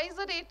analyze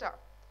the data.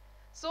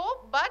 So,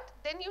 but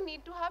then you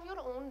need to have your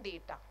own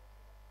data.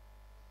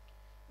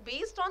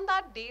 Based on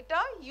that data,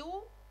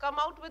 you come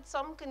out with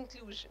some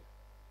conclusion,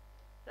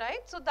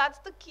 right? So that's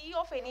the key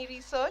of any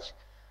research.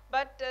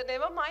 But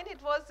never mind, it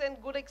was a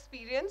good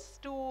experience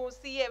to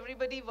see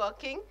everybody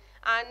working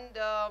and,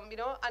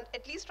 and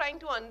at least trying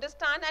to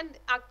understand. And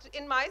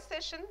in my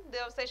session,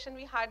 the session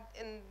we had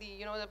in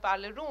the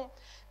parlor room,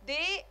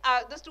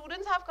 the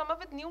students have come up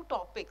with new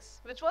topics,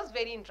 which was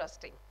very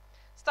interesting.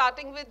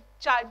 Starting with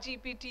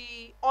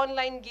ChatGPT,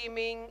 online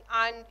gaming,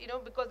 and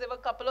because there were a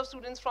couple of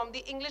students from the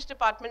English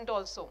department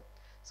also.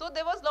 So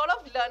there was a lot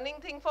of learning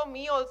thing for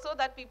me also,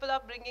 that people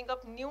are bringing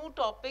up new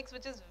topics,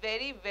 which is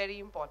very, very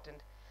important.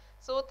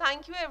 So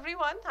thank you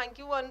everyone. Thank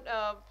you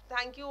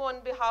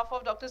on behalf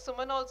of Dr.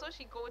 Suman also,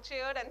 she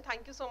co-chaired, and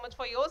thank you so much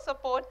for your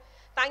support.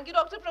 Thank you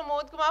Dr.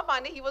 Pramod Kumar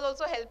Pandey, he was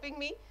also helping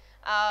me.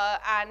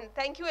 And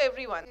thank you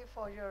everyone.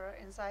 For your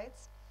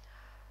insights.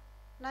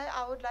 Now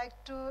I would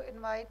like to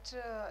invite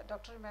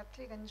Dr.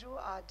 Maithili Ganju,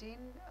 our Dean,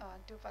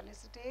 to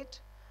felicitate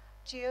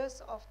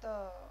chairs of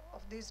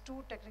these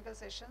two technical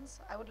sessions.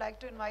 I would like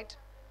to invite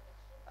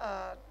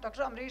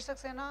Dr. Amrish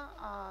Saxena,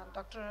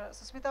 Dr.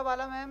 Susmita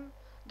Bala ma'am,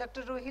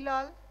 Dr. Ruhi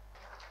Lal.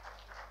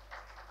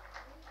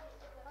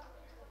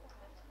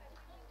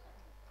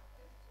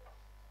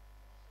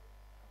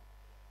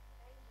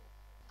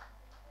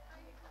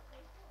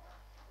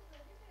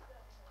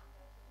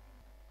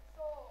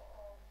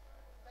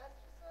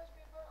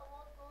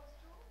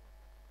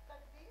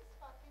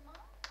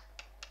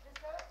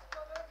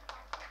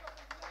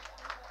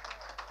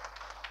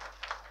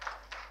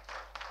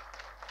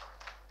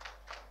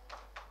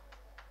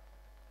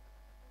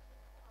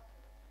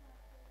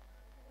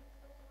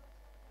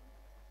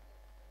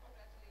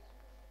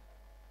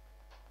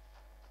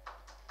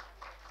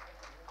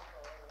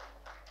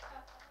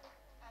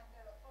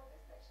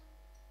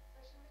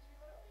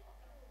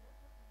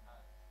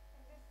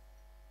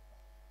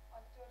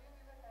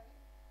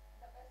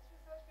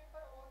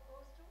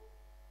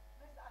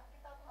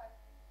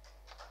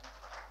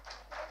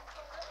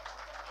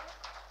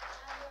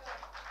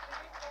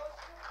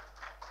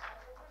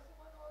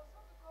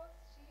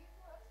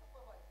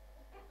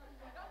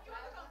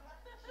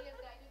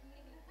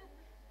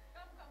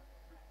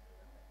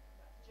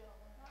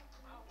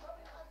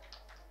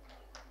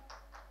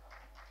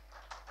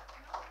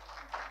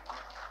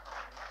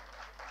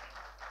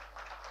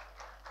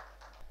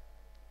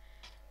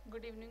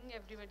 good evening,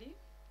 everybody.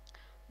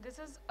 This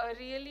is a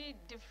really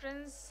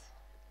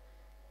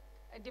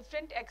a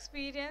different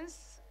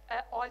experience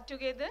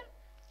altogether.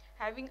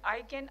 Having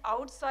ICAN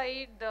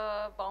outside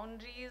the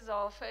boundaries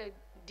of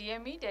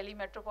DME, Delhi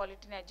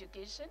Metropolitan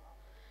Education.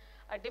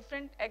 A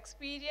different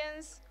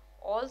experience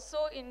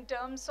also in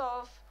terms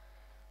of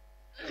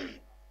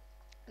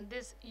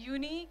this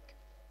unique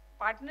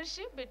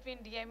partnership between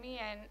DME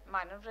and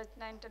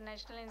Manav-Ratna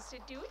International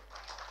Institute.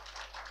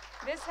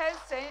 This has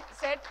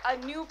set a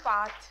new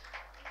path.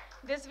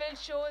 This will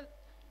show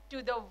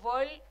to the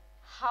world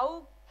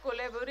how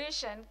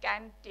collaboration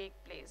can take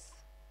place.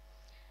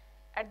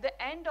 At the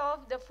end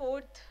of the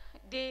 4th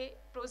day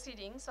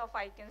proceedings of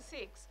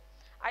ICAN6,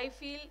 I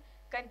feel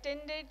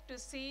contented to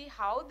see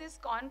how this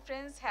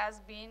conference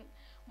has been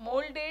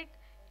molded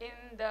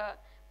in the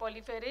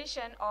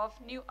proliferation of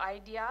new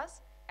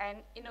ideas and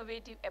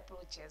innovative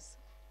approaches.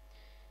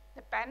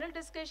 The panel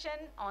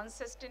discussion on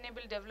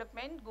sustainable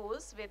development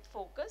goals with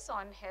focus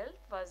on health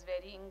was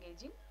very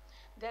engaging.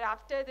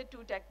 Thereafter, the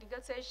 2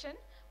 technical sessions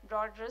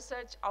brought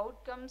research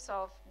outcomes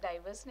of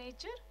diverse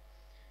nature.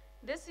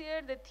 This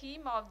year, the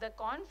theme of the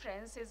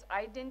conference is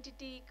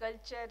Identity,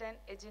 Culture and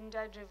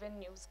Agenda-Driven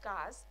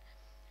Newscast.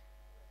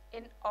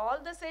 In all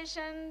the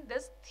sessions,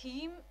 this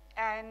theme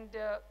and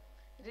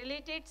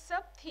related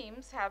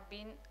sub-themes have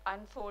been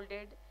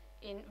unfolded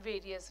in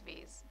various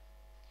ways.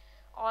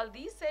 All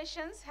these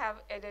sessions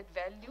have added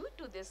value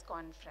to this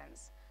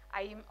conference.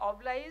 I am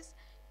obliged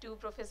to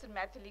Professor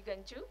Maithili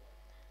Ganju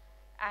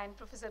and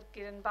Professor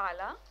Kiran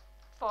Bala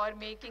for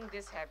making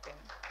this happen.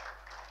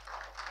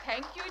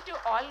 Thank you to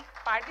all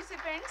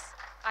participants.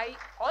 I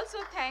also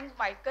thank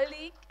my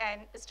colleague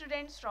and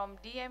students from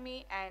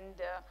DME and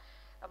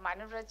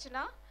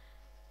Manav-Ratna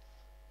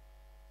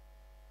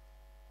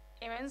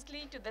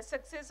immensely to the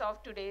success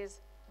of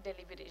today's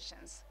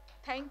deliberations.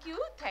 Thank you.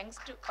 Thanks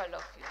to all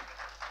of you.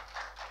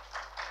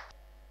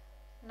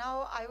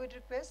 Now I would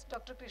request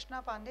Dr.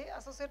 Krishna Pandey,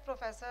 Associate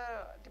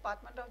Professor,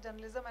 Department of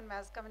Journalism and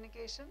Mass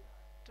Communication,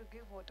 to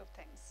give vote of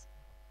thanks.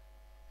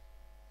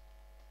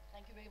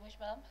 Thank you very much,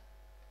 ma'am.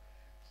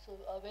 So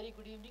a very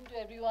good evening to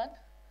everyone.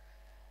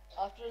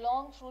 After a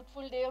long,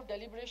 fruitful day of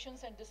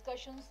deliberations and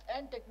discussions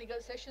and technical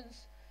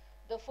sessions,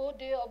 the 4th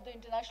day of the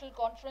International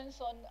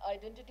Conference on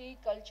Identity,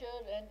 Culture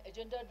and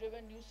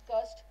Agenda-Driven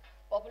Newscast,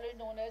 popularly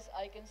known as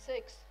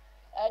ICAN6,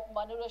 at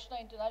Manav-Ratna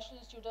International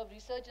Institute of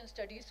Research and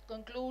Studies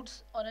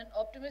concludes on an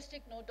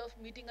optimistic note of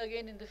meeting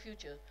again in the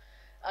future.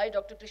 I,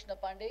 Dr. Krishna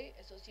Pandey,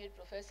 Associate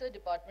Professor,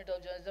 Department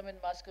of Journalism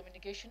and Mass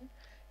Communication,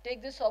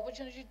 take this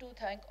opportunity to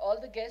thank all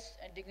the guests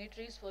and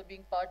dignitaries for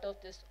being part of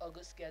this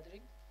august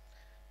gathering.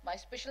 My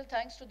special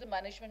thanks to the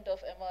management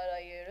of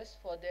MRIARS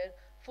for their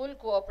full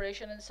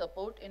cooperation and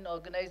support in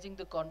organizing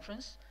the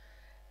conference.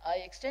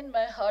 I extend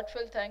my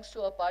heartfelt thanks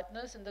to our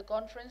partners in the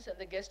conference and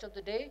the guest of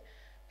the day,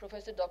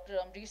 Professor Dr.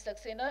 Amrish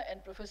Saxena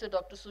and Professor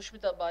Dr.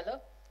 Sushmita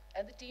Bala,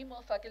 and the team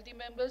of faculty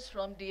members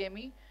from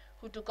DME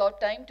who took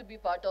out time to be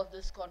part of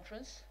this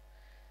conference.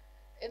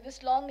 In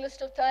this long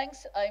list of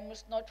thanks, I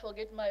must not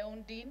forget my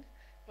own dean,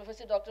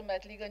 Professor Dr.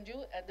 Maithili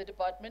Ganju, and the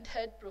department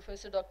head,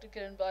 Professor Dr.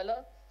 Kiran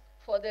Bala,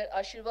 for their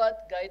ashirwad,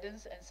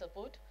 guidance and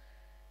support.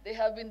 They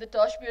have been the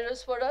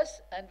torchbearers for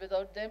us, and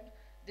without them,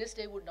 this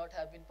day would not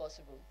have been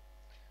possible.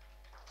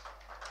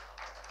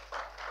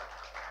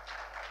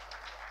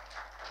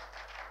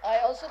 I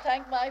also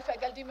thank my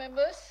faculty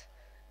members,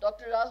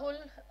 Dr. Rahul,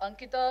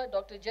 Ankita,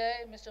 Dr. Jay,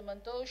 Mr.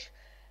 Mantosh,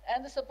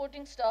 and the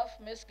supporting staff,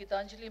 Ms.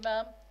 Gitanjali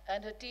ma'am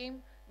and her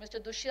team, Mr.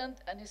 Dushyant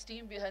and his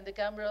team behind the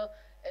camera,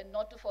 and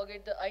not to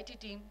forget the IT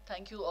team.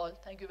 Thank you all.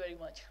 Thank you very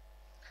much.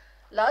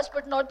 Last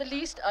but not the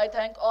least, I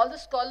thank all the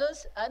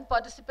scholars and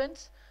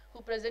participants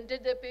who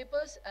presented their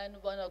papers and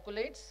won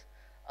accolades.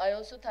 I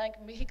also thank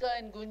Mihika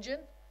and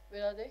Gunjan.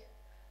 Where are they?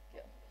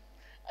 Yeah.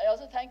 I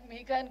also thank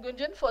Mihika and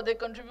Gunjan for their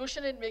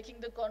contribution in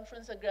making the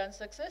conference a grand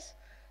success.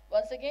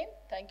 Once again,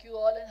 thank you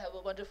all and have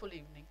a wonderful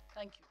evening.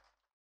 Thank you.